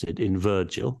interested in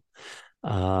Virgil.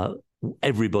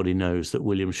 Everybody knows that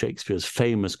William Shakespeare's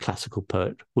famous classical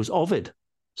poet was Ovid.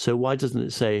 So why doesn't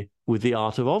it say with the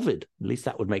art of Ovid? At least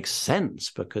that would make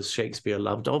sense, because Shakespeare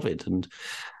loved Ovid and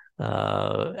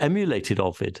emulated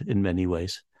Ovid in many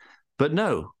ways. But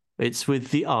no, it's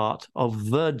with the art of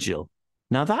Virgil.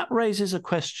 Now that raises a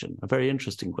question, a very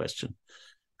interesting question.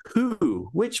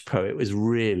 Which poet was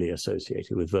really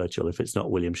associated with Virgil if it's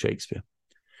not William Shakespeare?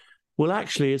 Well,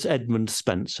 actually, it's Edmund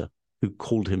Spenser, who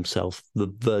called himself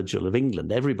the Virgil of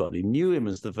England. Everybody knew him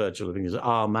as the Virgil of England,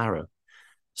 our Maro.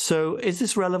 So is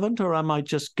this relevant, or am I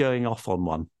just going off on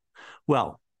one?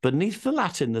 Well, beneath the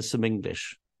Latin, there's some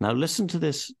English. Now listen to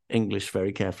this English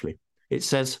very carefully. It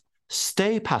says,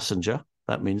 "Stay, passenger."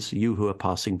 That means you who are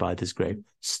passing by this grave.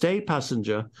 "Stay,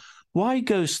 passenger. Why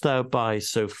goest thou by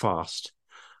so fast?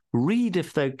 Read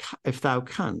if thou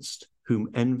canst, whom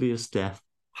envious death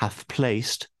hath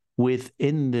placed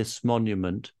within this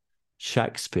monument,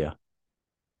 Shakespeare."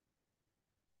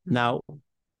 Now,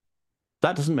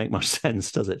 that doesn't make much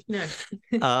sense, does it? No.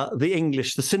 The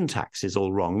English, the syntax is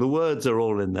all wrong. The words are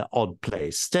all in their odd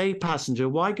place. "Stay, passenger,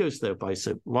 why goest thou by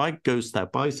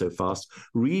so fast?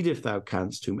 Read if thou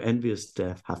canst, whom envious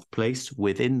death hath placed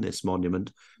within this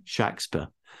monument, Shakespeare."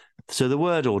 So the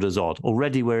word order's odd.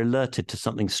 Already we're alerted to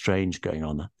something strange going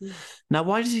on there. Yeah. Now,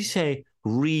 why does he say,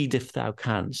 "Read if thou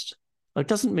canst"? It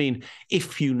doesn't mean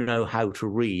if you know how to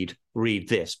read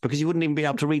this, because you wouldn't even be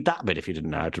able to read that bit if you didn't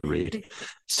know how to read.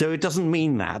 So it doesn't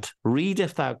mean that. "Read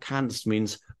if thou canst"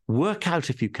 means work out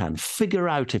if you can, figure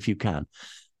out if you can.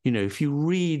 You know, if you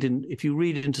read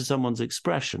into someone's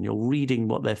expression, you're reading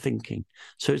what they're thinking.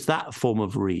 So it's that form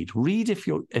of read. Read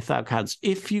if thou canst.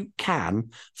 If you can,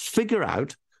 figure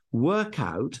out, work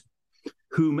out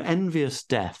whom envious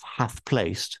death hath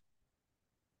placed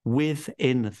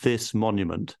within this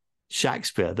monument,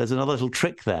 Shakespeare. There's another little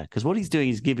trick there, because what he's doing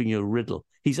is giving you a riddle.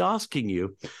 He's asking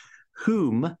you,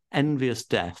 whom envious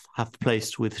death hath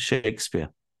placed with Shakespeare.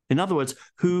 In other words,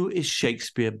 who is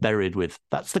Shakespeare buried with?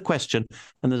 That's the question.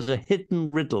 And there's a hidden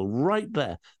riddle right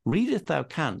there. Read if thou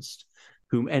canst,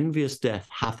 whom envious death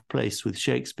hath placed with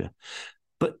Shakespeare.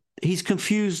 But he's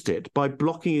confused it by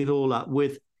blocking it all up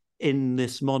with in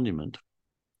this monument.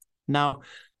 Now,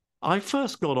 I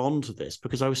first got onto this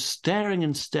because I was staring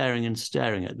and staring and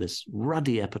staring at this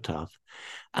ruddy epitaph,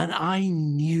 and I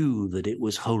knew that it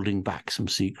was holding back some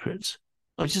secrets.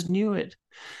 I just knew it.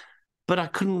 But I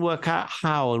couldn't work out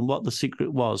how and what the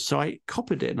secret was. So I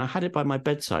copied it and I had it by my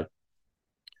bedside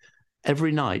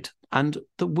every night. And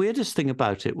the weirdest thing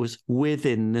about it was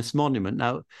within this monument.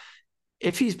 Now,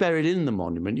 if he's buried in the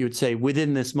monument, you would say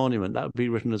within this monument, that would be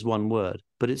written as one word.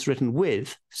 But it's written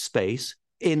with space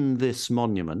in this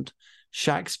monument,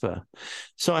 Shakespeare.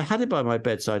 So I had it by my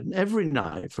bedside, and every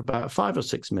night for about 5 or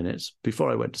 6 minutes before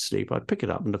I went to sleep, I'd pick it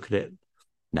up and look at it.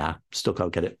 Nah, still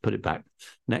can't get it. Put it back.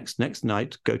 Next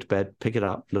night, go to bed, pick it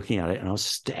up, looking at it, and I was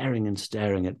staring and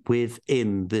staring at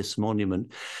within this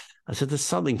monument. I said, there's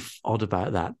something odd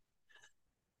about that.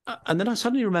 And then I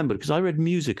suddenly remembered, because I read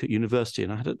music at university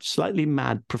and I had a slightly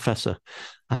mad professor.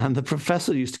 And the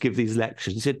professor used to give these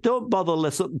lectures. He said, don't bother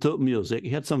listening to music.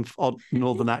 He had some odd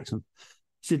northern accent.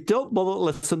 He said, don't bother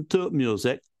listening to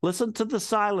music. Listen to the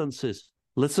silences.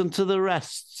 Listen to the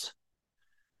rests.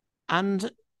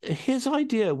 And his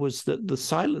idea was that the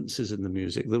silences in the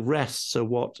music, the rests, are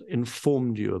what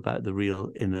informed you about the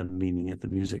real inner meaning of the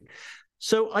music.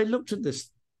 So I looked at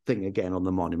this thing again on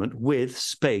the monument, with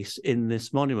space in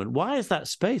this monument. Why is that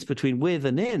space between with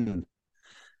and in?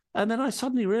 And then I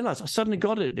suddenly realized, I suddenly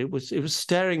got it. It was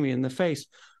staring me in the face,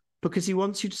 because he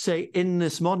wants you to say in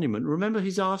this monument. Remember,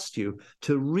 he's asked you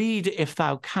to read if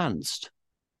thou canst.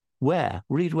 Where?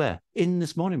 Read where? In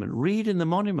this monument. Read in the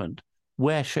monument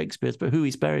where Shakespeare's, but who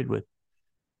he's buried with.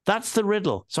 That's the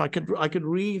riddle. So I could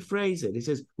rephrase it. He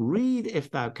says, read if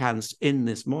thou canst in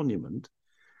this monument,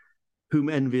 whom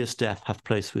envious death hath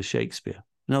placed with Shakespeare.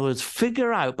 In other words,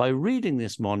 figure out by reading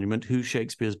this monument who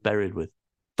Shakespeare's buried with.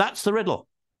 That's the riddle.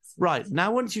 Right.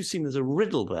 Now, once you've seen there's a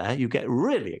riddle there, you get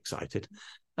really excited.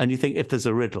 And you think, if there's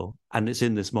a riddle and it's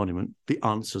in this monument, the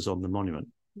answer's on the monument.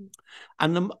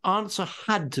 And the answer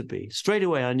had to be, straight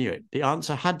away I knew it, the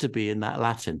answer had to be in that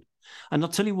Latin. And I'll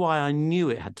tell you why I knew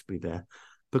it had to be there.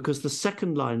 Because the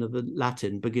second line of the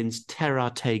Latin begins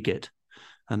terra tegit,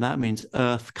 and that means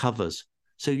earth covers.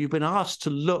 So you've been asked to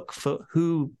look for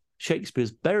who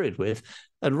Shakespeare's buried with,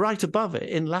 and right above it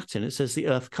in Latin it says the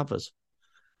earth covers.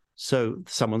 So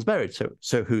someone's buried.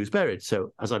 So who's buried?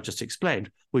 So as I've just explained,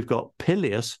 we've got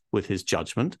Peleus with his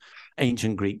judgment,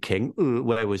 ancient Greek king. Ooh,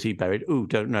 where was he buried? Ooh,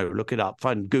 don't know. Look it up.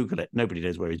 Google it. Nobody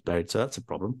knows where he's buried, so that's a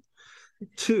problem.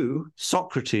 2,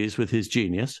 Socrates with his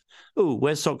genius. Ooh,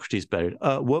 where's Socrates buried?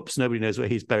 Whoops, nobody knows where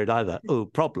he's buried either. Ooh,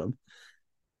 problem.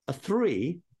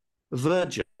 3,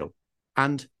 Virgil.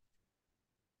 And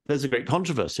there's a great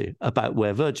controversy about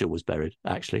where Virgil was buried,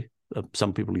 actually.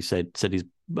 Some people said he's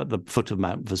at the foot of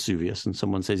Mount Vesuvius, and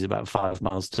someone says he's about 5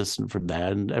 miles distant from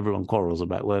there, and everyone quarrels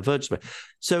about where Virgil's buried.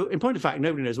 So in point of fact,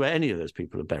 nobody knows where any of those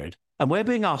people are buried. And we're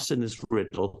being asked in this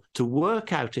riddle to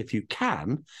work out, if you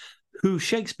can, who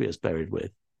Shakespeare's buried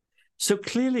with. So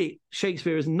clearly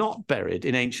Shakespeare is not buried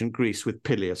in ancient Greece with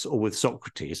Peleus or with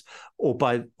Socrates, or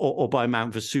by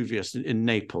Mount Vesuvius in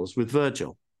Naples with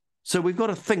Virgil. So we've got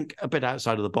to think a bit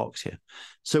outside of the box here.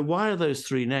 So why are those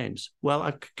 3 names? Well,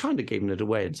 I kind of given it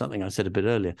away in something I said a bit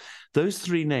earlier. Those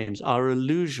 3 names are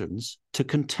allusions to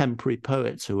contemporary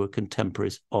poets who were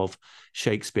contemporaries of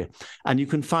Shakespeare. And you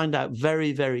can find out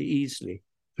very, very easily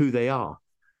who they are.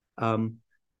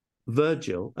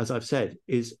 Virgil, as I've said,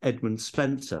 is Edmund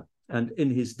Spenser. And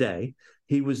in his day,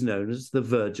 he was known as the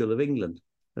Virgil of England,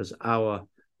 as our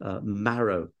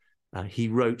Marrow. He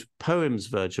wrote poems,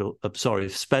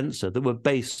 Spenser, that were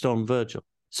based on Virgil.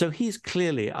 So he's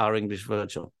clearly our English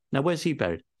Virgil. Now, where's he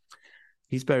buried?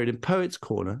 He's buried in Poets'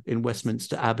 Corner in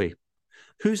Westminster Abbey.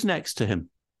 Who's next to him?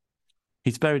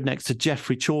 He's buried next to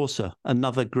Geoffrey Chaucer,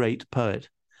 another great poet.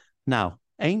 Now,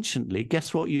 anciently,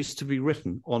 guess what used to be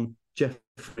written on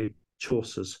Geoffrey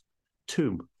Chaucer's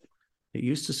tomb? It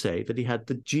used to say that he had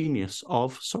the genius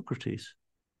of Socrates.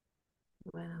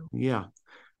 Wow. Yeah.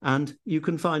 And you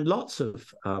can find lots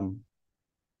of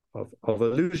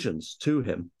allusions to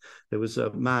him. There was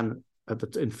a man in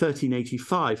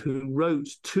 1385 who wrote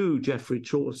to Geoffrey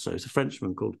Chaucer. It's a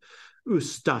Frenchman called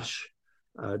Eustache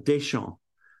Deschamps.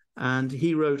 And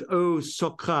he wrote, "O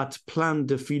Socrate plein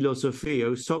de philosophie,"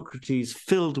 O Socrates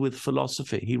filled with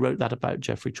philosophy. He wrote that about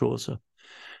Geoffrey Chaucer.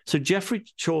 So Geoffrey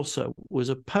Chaucer was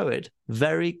a poet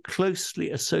very closely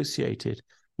associated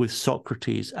with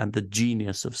Socrates and the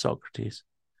genius of Socrates.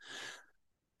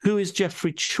 Who is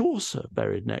Geoffrey Chaucer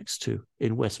buried next to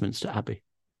in Westminster Abbey?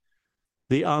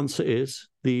 The answer is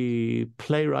the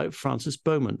playwright Francis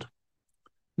Beaumont.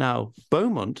 Now,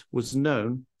 Beaumont was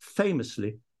known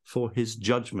famously for his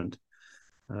judgment,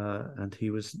 and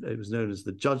it was known as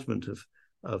the judgment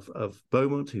of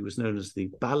Beaumont. He was known as the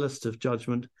ballast of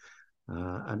judgment,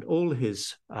 and all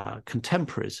his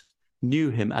contemporaries knew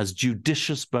him as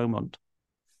Judicious Beaumont.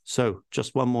 So,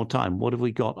 just one more time, what have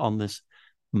we got on this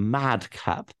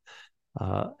madcap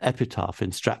epitaph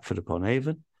in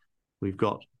Stratford-upon-Avon? We've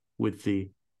got with the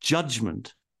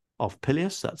judgment of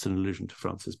Peleus, that's an allusion to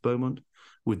Francis Beaumont.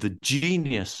 With the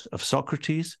genius of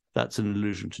Socrates, that's an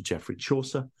allusion to Geoffrey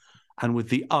Chaucer. And with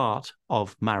the art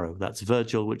of Marrow, that's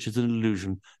Virgil, which is an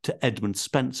allusion to Edmund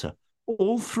Spenser,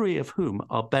 all three of whom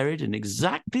are buried in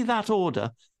exactly that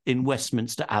order in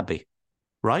Westminster Abbey,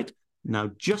 right?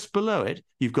 Now, just below it,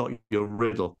 you've got your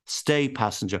riddle. Stay,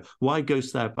 passenger. Why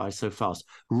goest thou by so fast?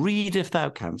 Read if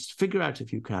thou canst. Figure out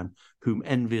if you can, whom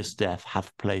envious death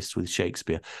hath placed with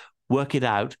Shakespeare. Work it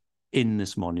out in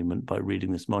this monument by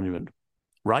reading this monument,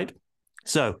 right?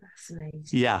 So,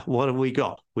 yeah, what have we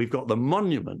got? We've got the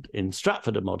monument in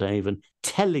Stratford-upon-Avon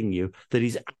telling you that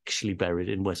he's actually buried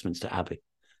in Westminster Abbey.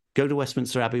 Go to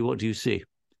Westminster Abbey, what do you see?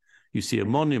 You see a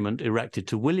monument erected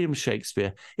to William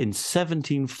Shakespeare in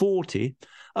 1740,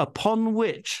 upon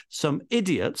which some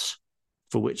idiots,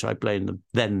 for which I blame the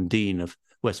then Dean of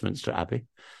Westminster Abbey,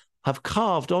 have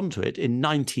carved onto it in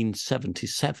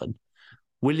 1977.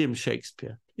 William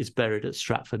Shakespeare is buried at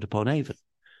Stratford-upon-Avon.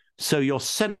 So you're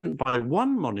sent by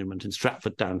one monument in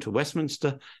Stratford down to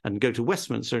Westminster and go to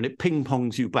Westminster and it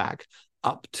ping-pongs you back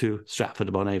up to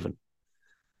Stratford-upon-Avon.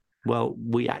 Well,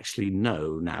 we actually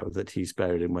know now that he's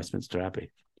buried in Westminster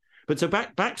Abbey. But so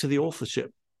back to the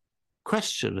authorship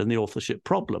question and the authorship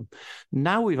problem.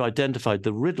 Now we've identified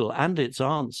the riddle and its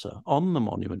answer on the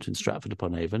monument in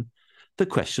Stratford-upon-Avon. The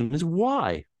question is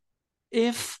why?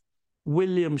 If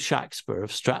William Shakespeare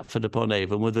of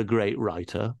Stratford-upon-Avon were the great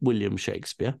writer, William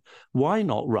Shakespeare, why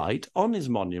not write on his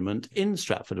monument in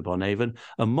Stratford-upon-Avon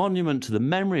a monument to the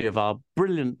memory of our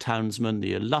brilliant townsman,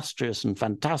 the illustrious and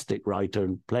fantastic writer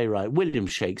and playwright William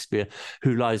Shakespeare,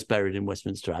 who lies buried in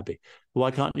Westminster Abbey? Why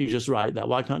can't you just write that?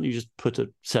 Why can't you just put a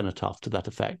cenotaph to that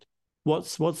effect?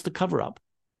 What's the cover-up?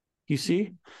 You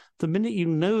see, the minute you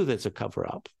know there's a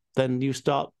cover-up, then you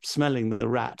start smelling the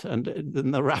rat, and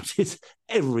the rat is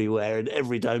everywhere in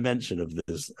every dimension of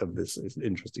this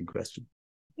interesting question.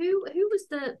 Who was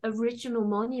the original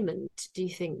monument, do you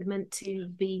think, meant to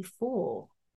be for?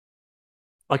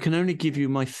 I can only give you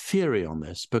my theory on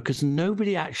this because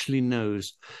nobody actually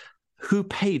knows who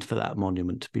paid for that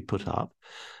monument to be put up.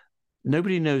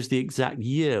 Nobody knows the exact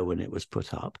year when it was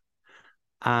put up.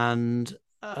 And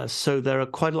so there are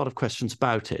quite a lot of questions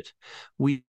about it.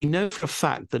 We know for a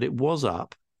fact that it was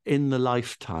up in the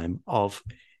lifetime of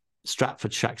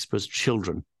Stratford Shakespeare's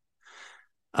children,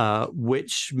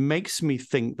 which makes me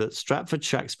think that Stratford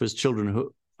Shakespeare's children,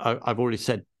 who I've already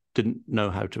said didn't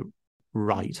know how to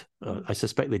write, I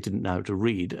suspect they didn't know how to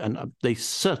read, and they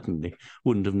certainly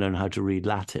wouldn't have known how to read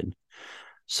Latin.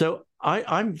 So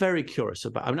I'm very curious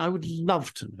about, I would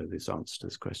love to know this answer to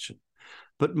this question.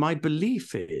 But my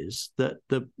belief is that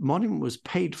the monument was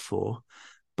paid for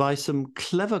by some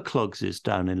clever clogses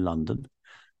down in London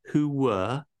who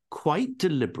were quite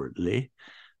deliberately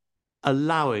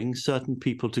allowing certain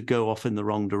people to go off in the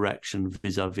wrong direction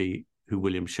vis-a-vis who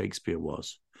William Shakespeare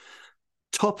was.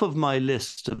 Top of my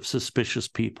list of suspicious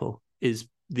people is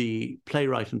the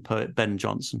playwright and poet Ben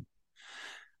Jonson.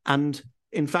 And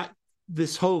in fact,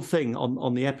 this whole thing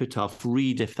on the epitaph,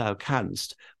 read if thou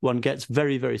canst, one gets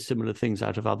very, very similar things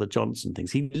out of other Jonson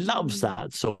things. He loves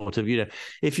that sort of,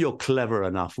 if you're clever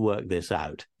enough, work this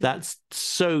out. That's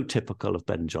so typical of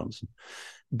Ben Jonson.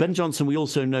 Ben Jonson, we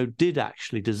also know, did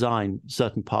actually design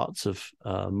certain parts of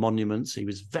monuments. He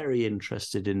was very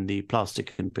interested in the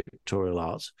plastic and pictorial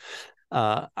arts.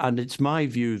 And it's my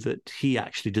view that he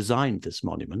actually designed this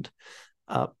monument.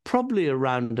 Probably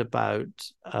around about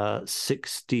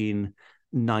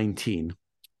 1619.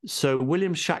 So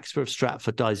William Shakespeare of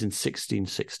Stratford dies in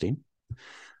 1616.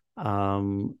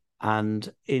 And in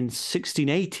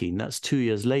 1618, that's 2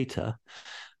 years later,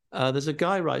 there's a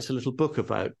guy who writes a little book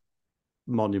about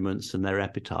monuments and their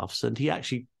epitaphs, and he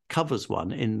actually covers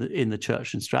one in the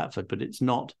church in Stratford, but it's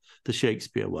not the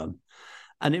Shakespeare one.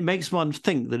 And it makes one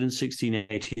think that in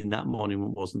 1618 that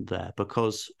monument wasn't there,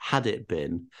 because had it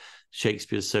been,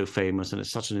 Shakespeare's so famous and it's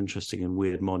such an interesting and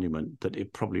weird monument that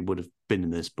it probably would have been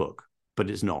in this book, but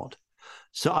it's not.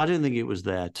 So I don't think it was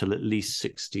there till at least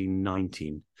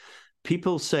 1619.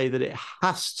 People say that it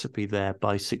has to be there by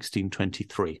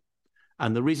 1623.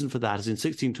 And the reason for that is in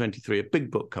 1623, a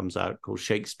big book comes out called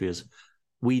Shakespeare's,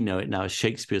 we know it now as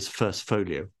Shakespeare's First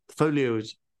Folio. Folio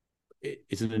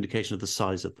is an indication of the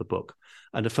size of the book,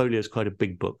 and a folio is quite a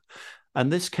big book.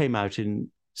 And this came out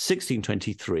in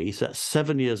 1623, so that's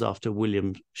 7 years after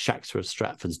William Shakespeare of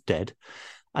Stratford's dead,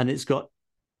 and it's got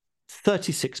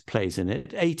 36 plays in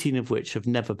it, 18 of which have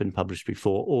never been published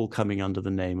before, all coming under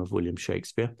the name of William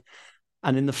Shakespeare.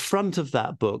 And in the front of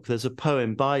that book, there's a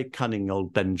poem by cunning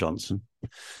old Ben Jonson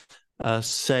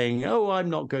saying, oh, I'm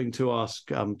not going to ask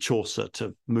Chaucer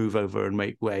to move over and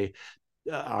make way.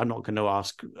 I'm not going to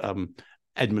ask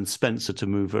Edmund Spenser to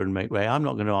move over and make way. I'm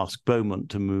not going to ask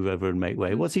Beaumont to move over and make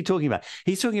way. What's he talking about?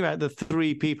 He's talking about the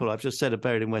three people I've just said are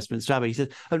buried in Westminster Abbey. He says,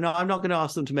 oh, no, I'm not going to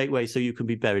ask them to make way so you can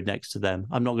be buried next to them.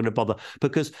 I'm not going to bother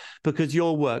because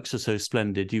your works are so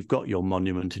splendid. You've got your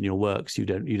monument in your works. You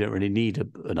don't really need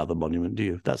another monument, do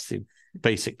you? That's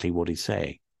basically what he's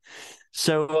saying.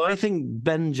 So I think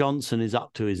Ben Jonson is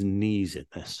up to his knees in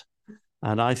this.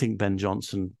 And I think Ben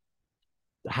Jonson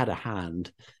had a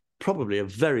hand, probably a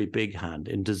very big hand,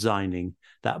 in designing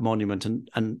that monument.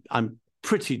 And I'm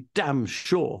pretty damn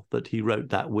sure that he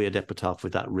wrote that weird epitaph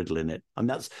with that riddle in it. And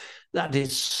that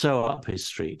is so up his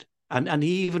street. And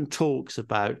he even talks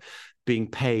about being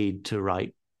paid to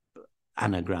write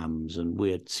anagrams and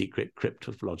weird secret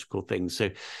cryptological things.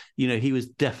 So, he was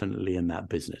definitely in that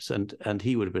business, and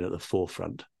he would have been at the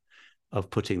forefront of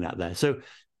putting that there. So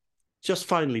just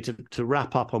finally, to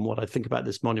wrap up on what I think about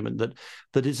this monument,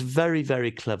 that it's a very,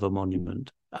 very clever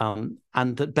monument, and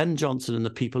that Ben Jonson and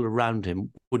the people around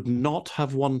him would not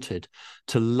have wanted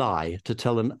to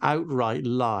tell an outright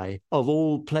lie of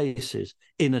all places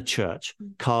in a church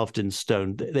carved in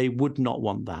stone. They would not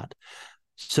want that.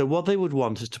 So what they would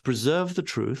want is to preserve the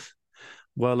truth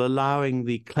while allowing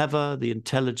the clever, the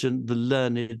intelligent, the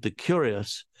learned, the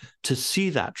curious to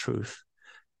see that truth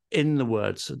in the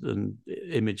words and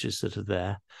images that are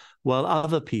there, while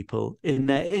other people, in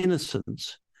their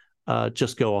innocence,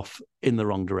 just go off in the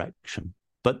wrong direction.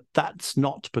 But that's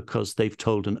not because they've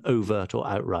told an overt or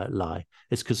outright lie.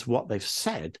 It's because what they've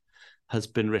said has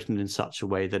been written in such a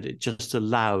way that it just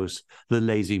allows the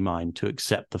lazy mind to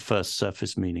accept the first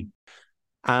surface meaning.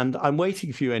 And I'm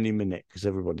waiting for you any minute, because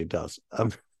everybody does,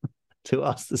 to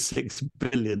ask the $6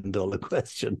 billion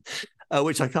question,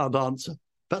 which I can't answer.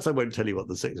 Perhaps I won't tell you what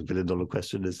the $6 billion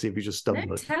question is. See if you just stumble.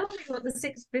 No, tell me what the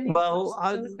 $6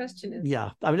 billion question is.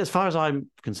 Yeah. I mean, as far as I'm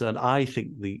concerned, I think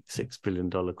the $6 billion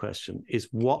question is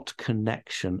what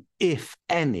connection, if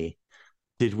any,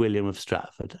 did William of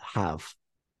Stratford have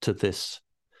to this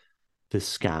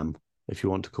scam, if you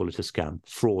want to call it a scam,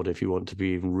 fraud, if you want to be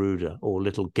even ruder, or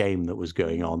little game that was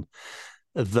going on,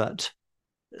 that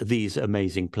these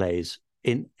amazing plays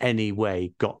in any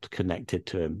way got connected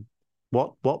to him?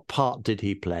 What part did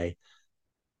he play?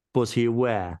 Was he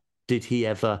aware? Did he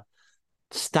ever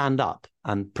stand up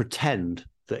and pretend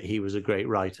that he was a great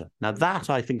writer? Now, that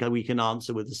I think we can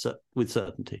answer with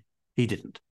certainty. He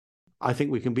didn't. I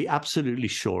think we can be absolutely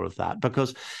sure of that,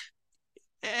 because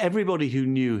everybody who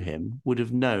knew him would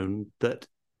have known that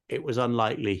it was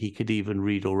unlikely he could even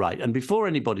read or write. And before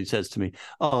anybody says to me,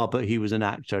 oh, but he was an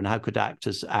actor, and how could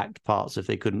actors act parts if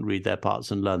they couldn't read their parts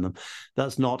and learn them?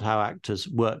 That's not how actors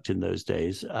worked in those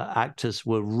days. Actors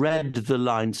were read the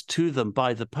lines to them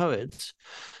by the poets,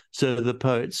 so the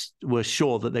poets were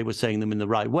sure that they were saying them in the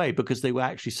right way, because they were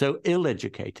actually so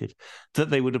ill-educated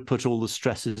that they would have put all the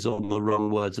stresses on the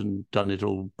wrong words and done it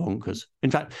all bonkers.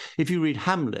 In fact, if you read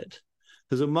Hamlet,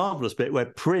 there's a marvelous bit where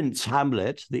Prince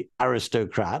Hamlet, the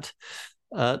aristocrat,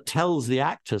 tells the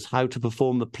actors how to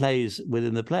perform the plays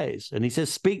within the plays. And he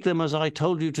says, speak them as I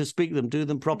told you to speak them, do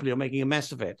them properly, you're making a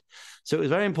mess of it. So it was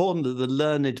very important that the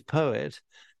learned poet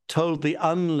told the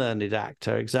unlearned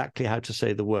actor exactly how to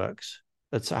say the works.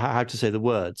 That's how to say the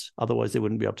words. Otherwise, they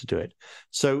wouldn't be able to do it.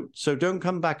 So don't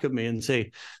come back at me and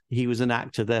say he was an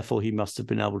actor, therefore he must have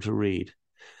been able to read.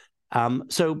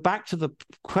 So back to the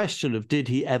question of, did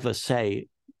he ever say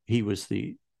he was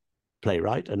the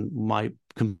playwright? And my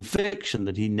conviction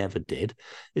that he never did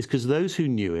is because those who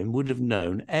knew him would have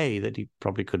known, A, that he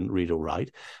probably couldn't read or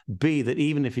write, B, that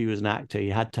even if he was an actor, he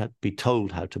had to be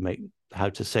told how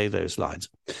to say those lines.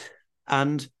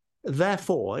 And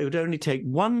therefore, it would only take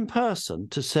one person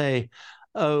to say,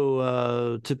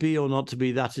 to be or not to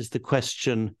be, that is the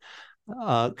question.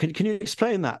 Can you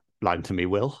explain that line to me,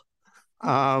 Will?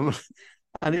 And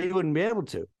he wouldn't be able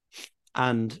to.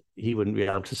 And he wouldn't be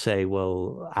able to say,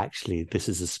 well, actually, this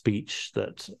is a speech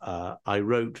that I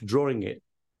wrote, drawing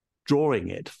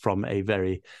it from a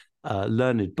very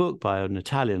learned book by an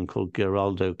Italian called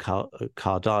Geraldo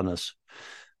Cardanus,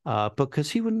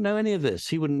 because he wouldn't know any of this.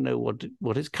 He wouldn't know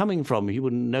what it's coming from. He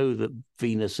wouldn't know that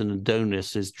Venus and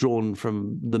Adonis is drawn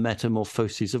from the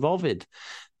Metamorphoses of Ovid,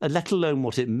 let alone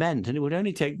what it meant. And it would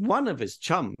only take one of his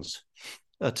chums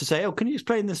to say, "Oh, can you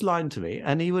explain this line to me?"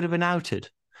 And he would have been outed.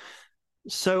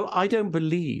 So I don't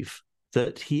believe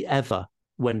that he ever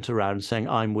went around saying,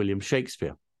 "I'm William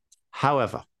Shakespeare."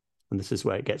 However, and this is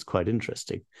where it gets quite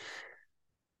interesting,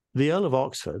 the Earl of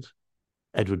Oxford,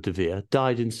 Edward de Vere,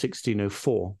 died in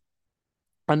 1604.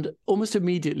 And almost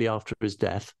immediately after his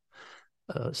death,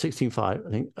 1605, I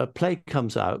think, a play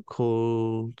comes out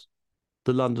called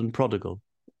The London Prodigal.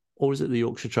 Or is it the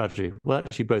Yorkshire Tragedy? Well,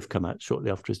 actually, both come out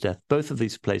shortly after his death. Both of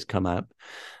these plays come out.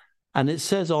 And it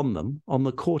says on them, on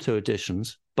the quarto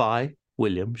editions, by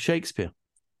William Shakespeare.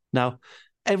 Now,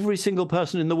 every single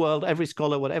person in the world, every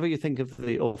scholar, whatever you think of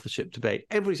the authorship debate,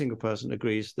 every single person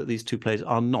agrees that these two plays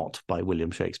are not by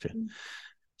William Shakespeare.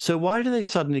 So why do they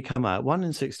suddenly come out, one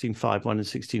in 1605, one in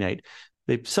 1608?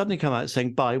 They suddenly come out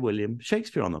saying by William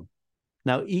Shakespeare on them.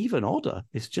 Now, even odder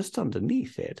is just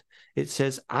underneath it. It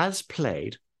says, as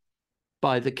played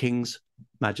by the King's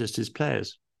Majesty's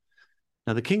Players.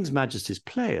 Now, the King's Majesty's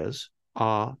Players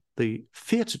are the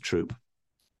theatre troupe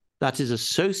that is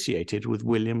associated with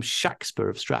William Shakespeare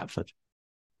of Stratford.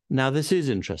 Now, this is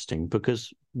interesting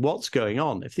because what's going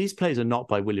on? If these plays are not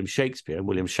by William Shakespeare, and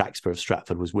William Shakespeare of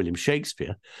Stratford was William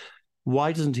Shakespeare,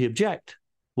 why doesn't he object?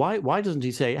 Why doesn't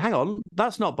he say, hang on,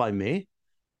 that's not by me?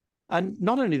 And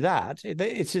not only that,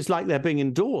 it's just like they're being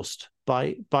endorsed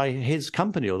by his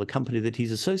company or the company that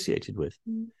he's associated with.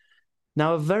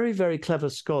 Now, a very, very clever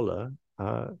scholar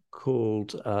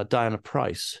called Diana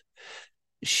Price,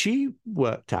 she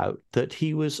worked out that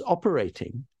he was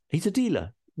operating, he's a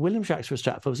dealer. William Shakespeare of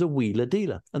Stratford was a wheeler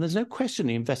dealer. And there's no question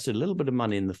he invested a little bit of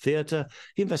money in the theatre.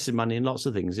 He invested money in lots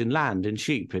of things, in land, in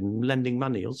sheep, in lending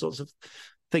money, all sorts of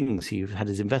things he had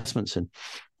his investments in.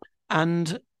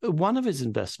 And one of his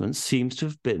investments seems to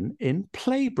have been in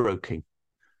playbroking.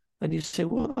 And you say,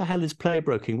 what the hell is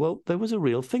playbroking? Well, there was a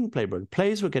real thing, playbroking.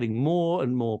 Plays were getting more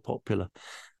and more popular.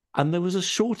 And there was a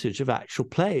shortage of actual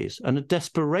plays and a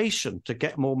desperation to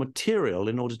get more material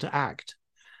in order to act.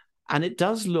 And it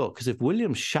does look as if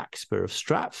William Shakespeare of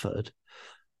Stratford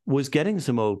was getting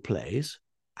some old plays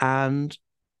and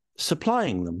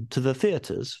supplying them to the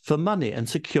theatres for money and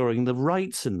securing the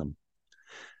rights in them.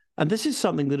 And this is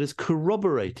something that is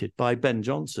corroborated by Ben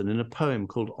Jonson in a poem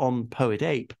called On Poet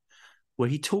Ape, where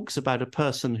he talks about a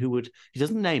person who would, he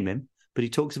doesn't name him, but he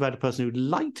talks about a person who would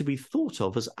like to be thought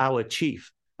of as our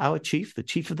chief. Our chief, the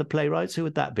chief of the playwrights, who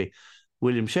would that be?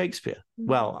 William Shakespeare.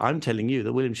 Well, I'm telling you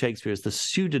that William Shakespeare is the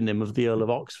pseudonym of the Earl of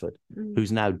Oxford,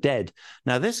 who's now dead.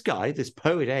 Now, this guy, this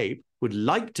poet ape, would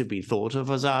like to be thought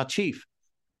of as our chief,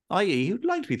 i.e. he would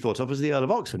like to be thought of as the Earl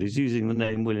of Oxford, who's using the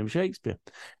name William Shakespeare.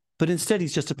 But instead,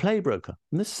 he's just a playbroker.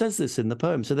 And this says this in the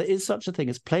poem. So there is such a thing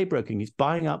as playbroking. He's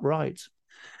buying up rights.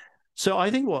 So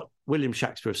I think what William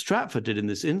Shakespeare of Stratford did in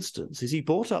this instance is he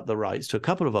bought up the rights to a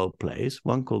couple of old plays,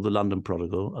 one called The London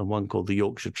Prodigal and one called The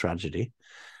Yorkshire Tragedy.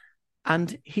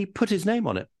 And he put his name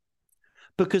on it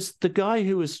because the guy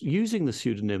who was using the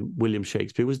pseudonym William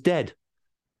Shakespeare was dead.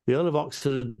 The Earl of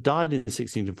Oxford died in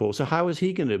 1604. So how was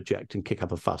he going to object and kick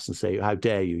up a fuss and say, how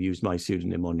dare you use my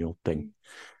pseudonym on your thing?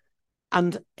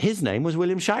 And his name was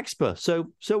William Shakespeare.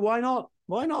 So why not?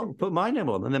 Why not put my name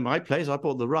on? And then my place, I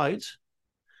bought the rights.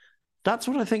 That's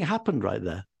what I think happened right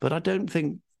there. But I don't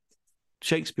think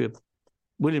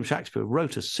William Shakespeare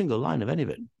wrote a single line of any of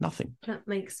it. Nothing. That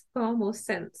makes far more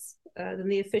sense than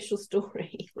the official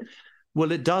story.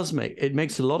 Well, it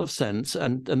makes a lot of sense.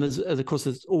 And there's, of course,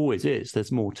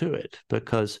 there's more to it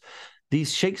because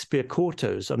these Shakespeare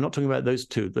quartos, I'm not talking about those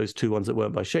two ones that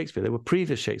weren't by Shakespeare. They were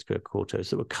previous Shakespeare quartos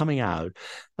that were coming out.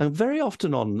 And very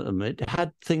often on them, it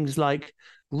had things like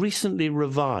recently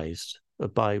revised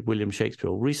by William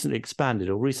Shakespeare, or recently expanded,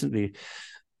 or recently,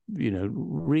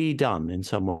 redone in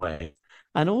some way.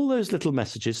 And all those little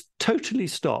messages totally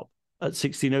stop at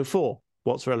 1604.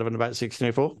 What's relevant about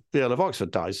 1604? The Earl of Oxford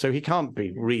dies, so he can't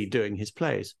be redoing his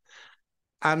plays.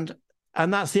 And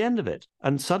that's the end of it.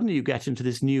 And suddenly you get into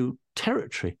this new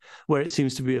territory where it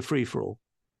seems to be a free-for-all.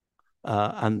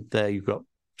 And there you've got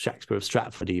Shakespeare of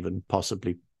Stratford even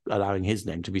possibly allowing his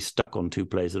name to be stuck on two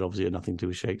plays that obviously have nothing to do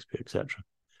with Shakespeare, etc.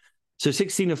 So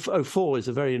 1604 is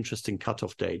a very interesting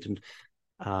cutoff date. And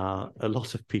a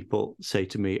lot of people say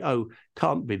to me, oh,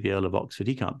 can't be the Earl of Oxford.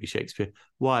 He can't be Shakespeare.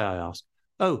 Why, I ask?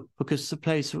 Oh, because the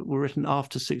plays were written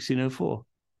after 1604.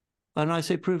 And I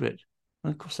say, prove it.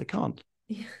 And of course they can't.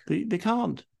 Yeah. They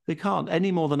can't. They can't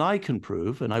any more than I can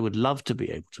prove, and I would love to be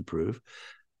able to prove,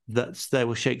 that there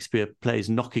were Shakespeare plays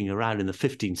knocking around in the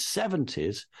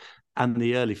 1570s and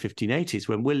the early 1580s,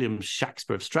 when William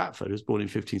Shakespeare of Stratford, who was born in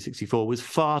 1564, was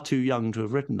far too young to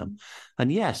have written them.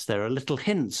 And yes, there are little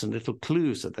hints and little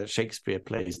clues that the Shakespeare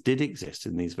plays did exist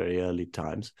in these very early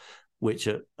times, which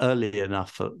are early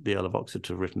enough for the Earl of Oxford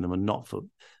to have written them and not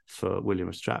for William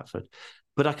of Stratford.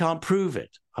 But I can't prove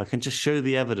it. I can just show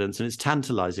the evidence, and it's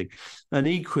tantalizing. And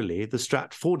equally, the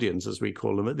Stratfordians, as we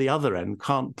call them, at the other end,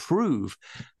 can't prove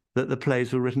that the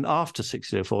plays were written after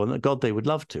 1604, and that God, they would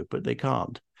love to, but they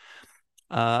can't.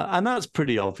 And that's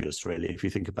pretty obvious, really, if you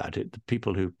think about it. The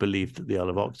people who believe that the Earl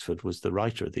of Oxford was the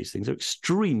writer of these things are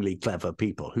extremely clever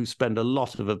people who spend a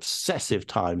lot of obsessive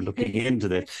time looking into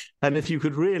this. And if you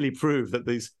could really prove that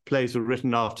these plays were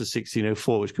written after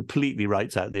 1604, which completely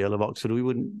writes out the Earl of Oxford, we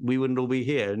wouldn't all be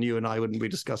here, and you and I wouldn't be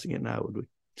discussing it now, would we?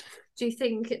 Do you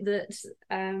think that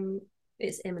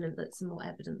it's imminent that some more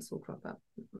evidence will crop up?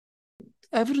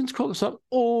 Evidence crops up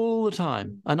all the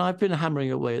time. And I've been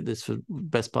hammering away at this for the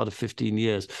best part of 15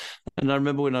 years. And I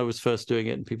remember when I was first doing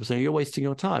it and people saying, you're wasting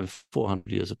your time. 400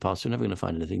 years have passed. You're never going to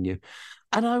find anything new.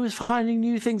 And I was finding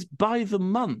new things by the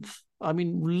month. I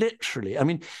mean, literally. I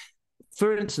mean,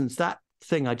 for instance, that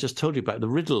thing I just told you about, the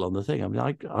riddle on the thing. I mean,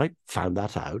 I found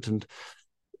that out. And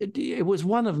it was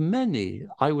one of many,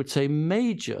 I would say,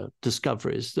 major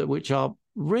discoveries which are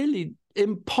really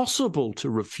impossible to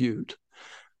refute.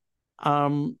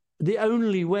 The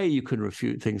only way you can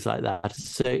refute things like that is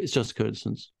to say it's just a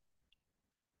coincidence.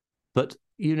 But,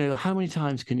 how many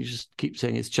times can you just keep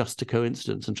saying it's just a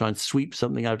coincidence and try and sweep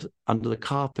something out under the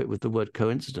carpet with the word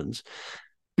coincidence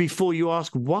before you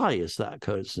ask, why is that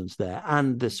coincidence there?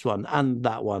 And this one, and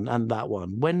that one, and that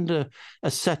one. When do a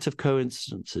set of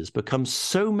coincidences become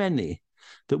so many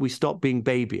that we stop being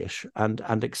babyish and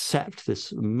accept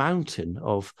this mountain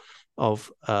of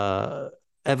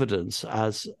evidence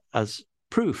as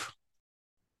proof?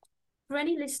 For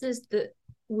any listeners that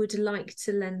would like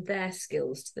to lend their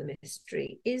skills to the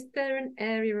mystery, is there an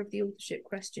area of the authorship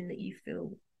question that you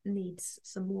feel needs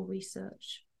some more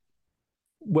research?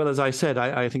 Well, as I said,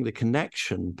 I think the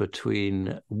connection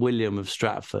between William of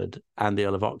Stratford and the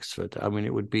Earl of Oxford, I mean,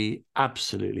 it would be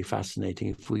absolutely fascinating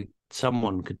if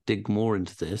someone could dig more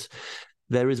into this.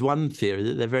 There is one theory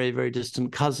that they're very, very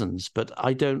distant cousins, but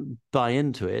I don't buy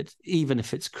into it, even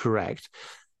if it's correct.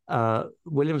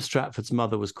 William of Stratford's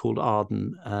mother was called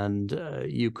Arden, and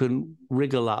you can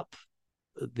wriggle up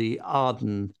the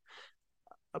Arden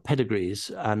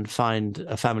pedigrees and find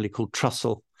a family called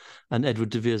Trussell, and Edward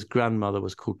de Vere's grandmother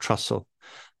was called Trussell.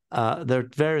 There are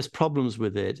various problems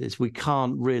with it. Is we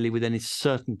can't really, with any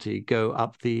certainty, go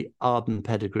up the Arden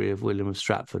pedigree of William of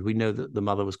Stratford. We know that the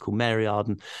mother was called Mary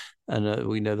Arden, and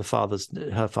we know her father's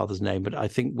name. But I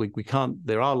think we can't.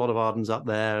 There are a lot of Ardens up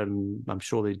there, and I'm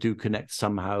sure they do connect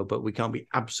somehow. But we can't be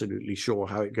absolutely sure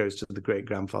how it goes to the great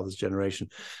grandfather's generation.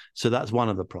 So that's one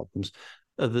of the problems.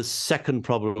 The second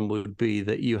problem would be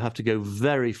that you have to go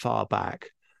very far back,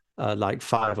 like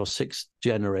 5 or 6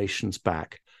 generations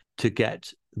back, to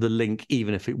get the link,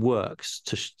 even if it works,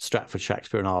 to Stratford,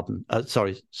 Shakespeare, and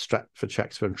Stratford,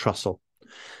 Shakespeare, and Trussell.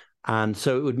 And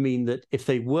so it would mean that if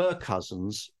they were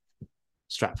cousins,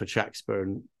 Stratford, Shakespeare,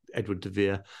 and Edward de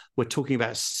Vere, we're talking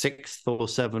about 6th or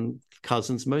 7th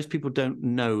cousins. Most people don't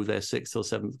know their 6th or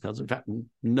 7th cousins. In fact,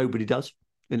 nobody does,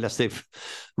 unless they've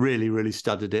really, really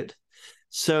studied it.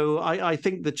 So I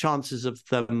think the chances of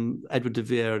them, Edward de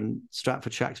Vere and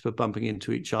Stratford, Shakespeare, bumping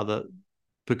into each other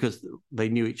because they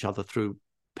knew each other through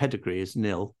pedigree is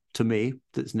nil. To me,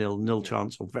 it's nil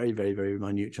chance, or very, very, very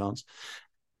minute chance.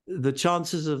 The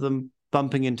chances of them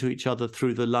bumping into each other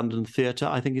through the London theatre,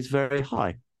 I think, is very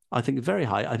high. I think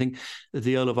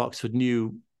the Earl of Oxford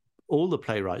knew all the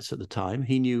playwrights at the time.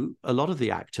 He knew a lot of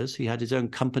the actors. He had his own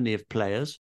company of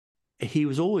players. He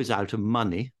was always out of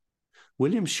money.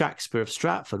 William Shakespeare of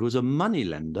Stratford was a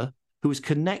moneylender who was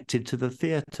connected to the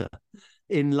theatre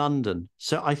in London.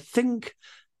 So I think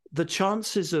the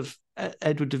chances of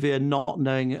Edward de Vere not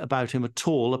knowing about him at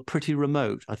all are pretty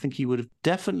remote. I think he would have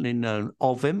definitely known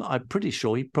of him. I'm pretty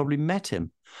sure he probably met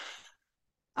him.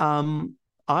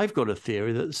 I've got a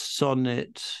theory that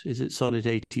sonnet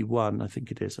 81? I think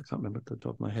it is. I can't remember at the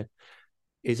top of my head.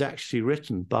 Is actually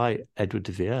written by Edward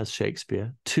de Vere as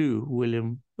Shakespeare to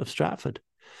William of Stratford.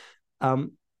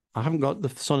 I haven't got the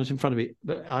sonnet in front of me,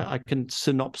 but I can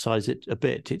synopsize it a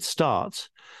bit. It starts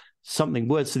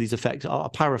words to these effects. I'll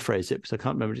paraphrase it because I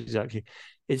can't remember it exactly.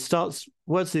 It starts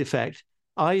words to the effect,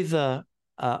 either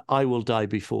I will die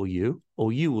before you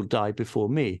or you will die before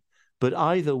me. But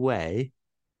either way,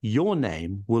 your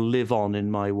name will live on in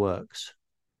my works.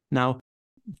 Now,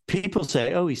 people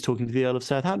say, oh, he's talking to the Earl of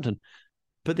Southampton.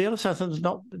 But the earl of Southampton's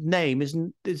name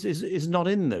is not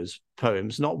in those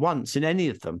poems, not once in any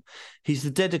of them. He's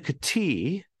the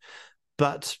dedicatee,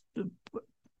 but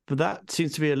that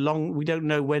seems to be we don't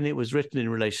know when it was written in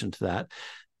relation to that.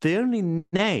 The only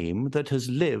name that has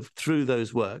lived through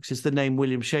those works is the name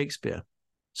William Shakespeare.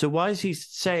 So why is he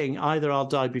saying either I'll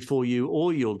die before you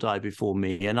or you'll die before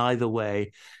me, and either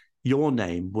way, your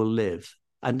name will live?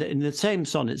 And in the same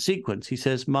sonnet sequence, he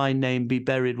says, my name be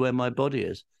buried where my body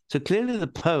is. So clearly the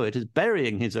poet is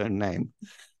burying his own name.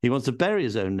 He wants to bury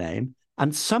his own name,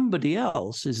 and somebody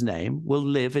else's name will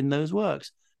live in those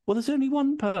works. Well, there's only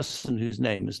one person whose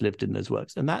name has lived in those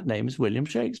works, and that name is William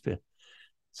Shakespeare.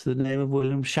 It's the name of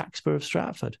William Shakespeare of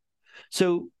Stratford.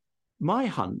 So my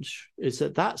hunch is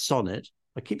that sonnet,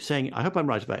 I keep saying, I hope I'm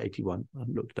right about 81. I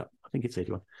haven't looked it up. I think it's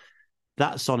 81.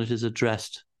 That sonnet is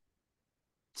addressed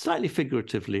slightly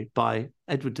figuratively by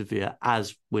Edward de Vere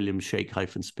as William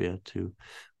Shake-Spear to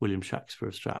William Shakespeare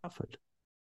of Stratford.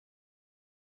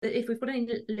 If we've got any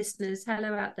listeners,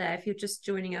 hello out there. If you're just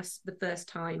joining us for the first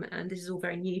time and this is all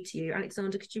very new to you,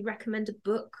 Alexander, could you recommend a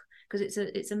book? Because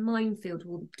it's a minefield of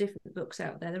all the different books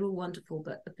out there. They're all wonderful,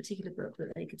 but a particular book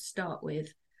that they could start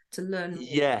with to learn.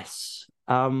 Yes.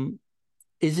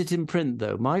 Is it in print,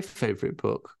 though? My favourite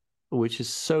book, which is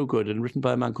so good and written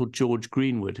by a man called George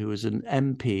Greenwood, who is an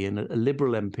MP and a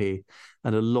Liberal MP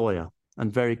and a lawyer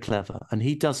and very clever. And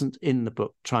he doesn't, in the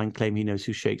book, try and claim he knows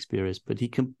who Shakespeare is, but he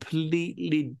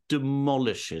completely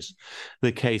demolishes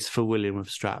the case for William of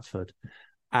Stratford.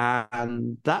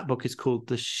 And that book is called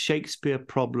The Shakespeare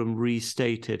Problem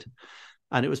Restated.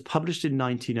 And it was published in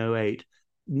 1908.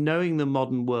 Knowing the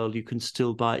modern world, you can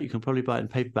still buy it. You can probably buy it in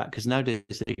paperback because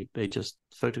nowadays they just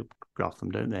photograph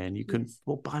them, don't they? And you can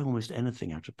buy almost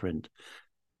anything out of print.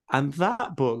 And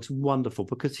that book's wonderful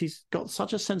because he's got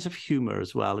such a sense of humor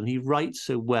as well. And he writes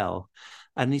so well.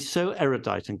 And he's so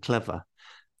erudite and clever.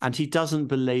 And he doesn't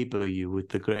belabor you with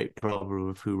the great problem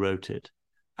of who wrote it.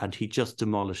 And he just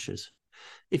demolishes.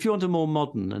 If you want a more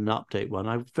modern and update one,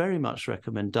 I very much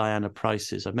recommend Diana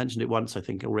Price's. I've mentioned it once, I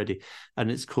think, already, and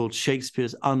it's called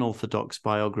Shakespeare's Unorthodox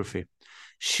Biography.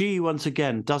 She, once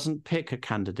again, doesn't pick a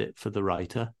candidate for the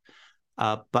writer,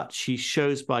 but she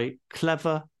shows by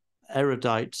clever,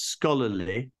 erudite,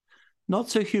 scholarly, not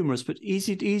so humorous, but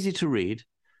easy to read,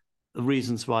 the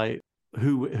reasons why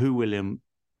who William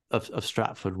of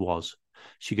Stratford was.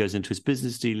 She goes into his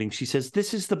business dealings. She says,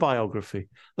 this is the biography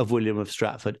of William of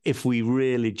Stratford if we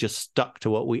really just stuck to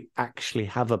what we actually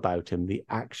have about him, the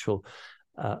actual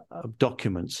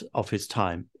documents of his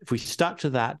time. If we stuck to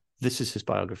that, this is his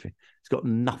biography. It's got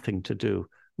nothing to do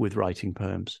with writing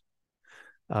poems.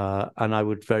 And I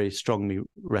would very strongly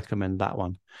recommend that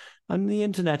one. And the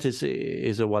internet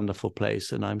is a wonderful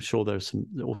place. And I'm sure there's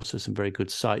also some very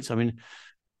good sites. I mean,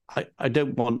 I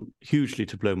don't want hugely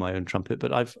to blow my own trumpet,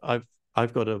 but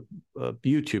I've got a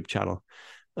YouTube channel,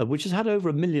 which has had over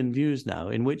 1 million views now,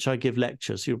 in which I give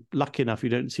lectures. You're lucky enough you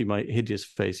don't see my hideous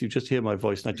face. You just hear my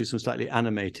voice, and I do some slightly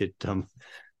animated pictures.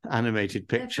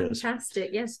 They're fantastic.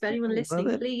 Yes, for anyone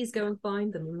listening, please go and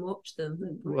find them and watch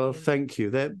them. Well, thank you.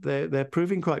 They're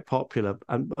proving quite popular.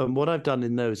 And what I've done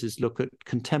in those is look at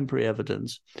contemporary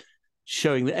evidence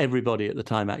showing that everybody at the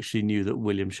time actually knew that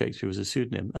William Shakespeare was a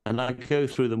pseudonym. And I go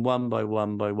through them one by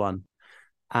one by one.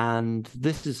 And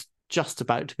this is just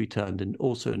about to be turned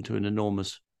also into an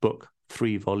enormous book,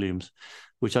 3 volumes,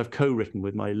 which I've co-written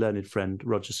with my learned friend,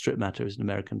 Roger Strittmatter, who's an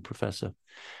American professor.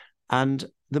 And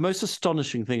the most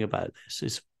astonishing thing about this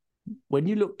is when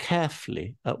you look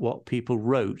carefully at what people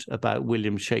wrote about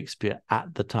William Shakespeare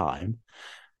at the time,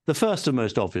 the first and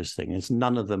most obvious thing is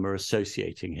none of them are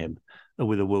associating him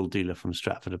with a wool dealer from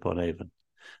Stratford-upon-Avon.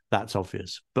 That's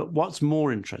obvious. But what's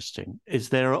more interesting is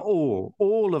there are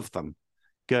all of them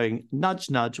going, nudge,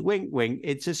 nudge, wink, wink,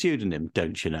 it's a pseudonym,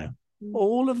 don't you know?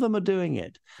 All of them are doing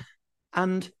it.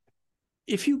 And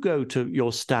if you go to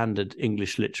your standard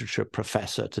English literature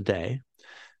professor today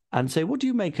and say, what do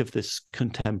you make of this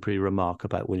contemporary remark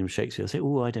about William Shakespeare? They'll say,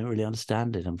 oh, I don't really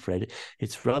understand it, I'm afraid.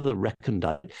 It's rather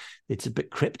recondite. It's a bit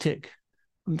cryptic.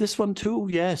 And this one too,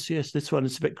 yes, this one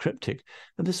is a bit cryptic.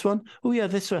 And this one, oh yeah,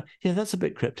 this one, yeah, that's a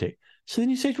bit cryptic. So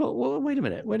then you say, well, wait a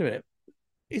minute.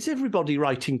 Is everybody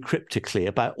writing cryptically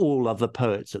about all other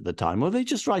poets at the time? Or are they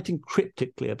just writing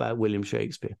cryptically about William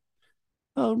Shakespeare?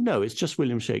 Oh, no, it's just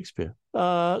William Shakespeare.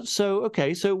 So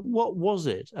what was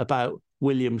it about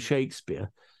William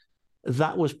Shakespeare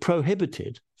that was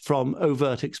prohibited from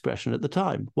overt expression at the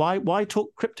time? Why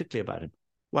talk cryptically about him?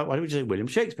 Why don't we just say William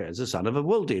Shakespeare is the son of a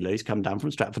wool dealer? He's come down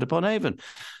from Stratford-upon-Avon.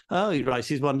 Oh, he writes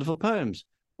these wonderful poems.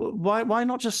 Why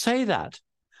not just say that?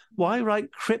 Why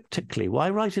write cryptically? Why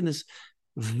write in this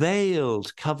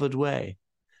veiled, covered way?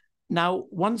 Now,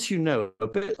 once you know, a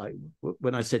bit like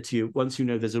when I said to you, once you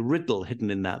know there's a riddle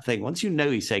hidden in that thing, once you know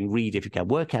he's saying, read if you can,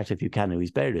 work out if you can who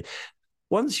he's buried.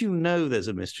 Once you know there's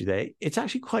a mystery there, it's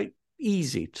actually quite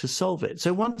easy to solve it.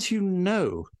 So once you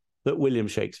know that William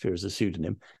Shakespeare is a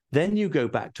pseudonym, then you go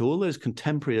back to all those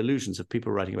contemporary allusions of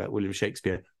people writing about William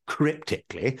Shakespeare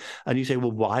cryptically, and you say,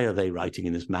 well, why are they writing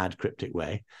in this mad cryptic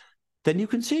way? Then you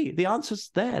can see the answer's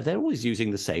there. They're always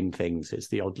using the same things. It's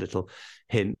the odd little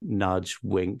hint, nudge,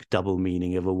 wink, double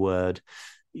meaning of a word.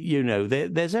 You know,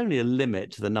 there's only a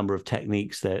limit to the number of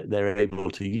techniques they're able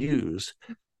to use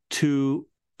to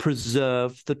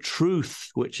preserve the truth,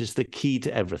 which is the key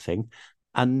to everything,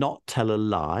 and not tell a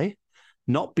lie,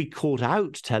 not be caught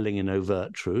out telling an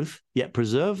overt truth, yet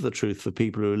preserve the truth for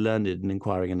people who are learned and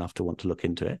inquiring enough to want to look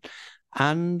into it.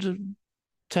 And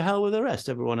to hell with the rest.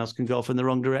 Everyone else can go off in the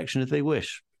wrong direction if they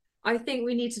wish. I think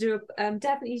we need to do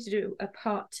definitely need to do a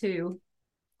part 2.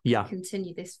 Yeah.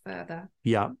 Continue this further.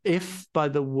 Yeah. If, by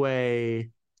the way,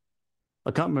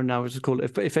 I can't remember now what it's called.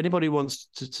 If anybody wants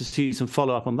to see some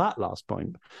follow-up on that last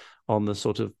point, on the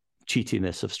sort of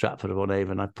cheatiness of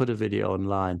Stratford-upon-Avon, I put a video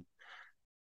online.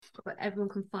 But everyone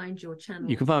can find your channel.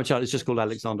 You can find my channel. It's just called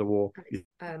Alexander Waugh.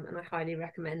 And I highly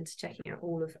recommend checking out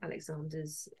all of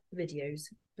Alexander's videos.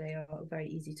 They are very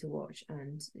easy to watch,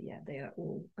 and yeah, they are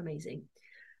all amazing.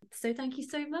 So thank you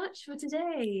so much for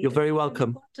today. You're very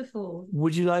welcome. Wonderful.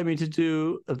 Would you like me to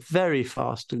do a very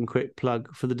fast and quick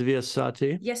plug for the De Vere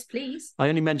Society? Yes, please. I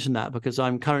only mention that because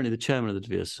I'm currently the chairman of the De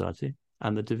Vere Society,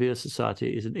 and the De Vere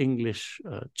Society is an English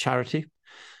charity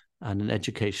and an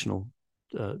educational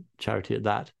charity at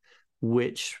that,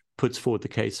 which puts forward the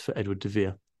case for Edward de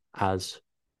Vere as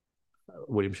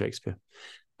William Shakespeare.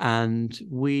 And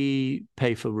we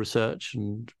pay for research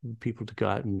and people to go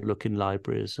out and look in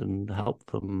libraries and help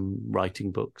them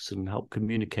writing books and help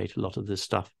communicate a lot of this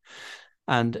stuff.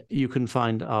 And you can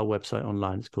find our website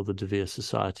online. It's called the De Vere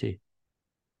Society.co.uk,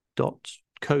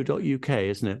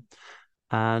 isn't it?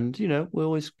 And, you know, we're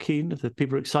always keen. If the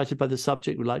people are excited by the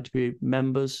subject, we'd like to be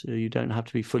members. You don't have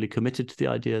to be fully committed to the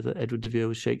idea that Edward de Vere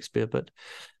was Shakespeare, but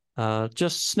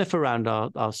just sniff around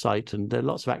our site. And there are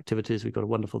lots of activities. We've got a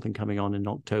wonderful thing coming on in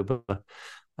October.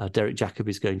 Derek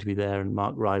Jacobi's going to be there, and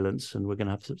Mark Rylance, and we're going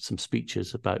to have some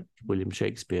speeches about William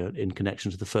Shakespeare in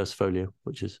connection to the first folio,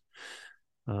 which is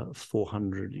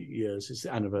 400 years. It's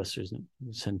the anniversary, isn't it?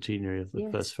 The centenary of the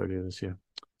first folio this year.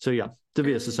 So yeah, De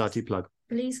Vere Society plug.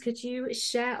 Please, could you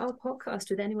share our podcast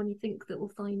with anyone you think that will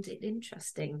find it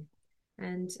interesting?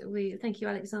 And we thank you,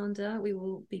 Alexander. We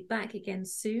will be back again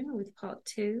soon with part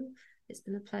 2. It's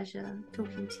been a pleasure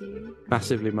talking to you.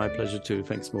 Massively my pleasure too.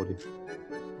 Thanks, Maudie.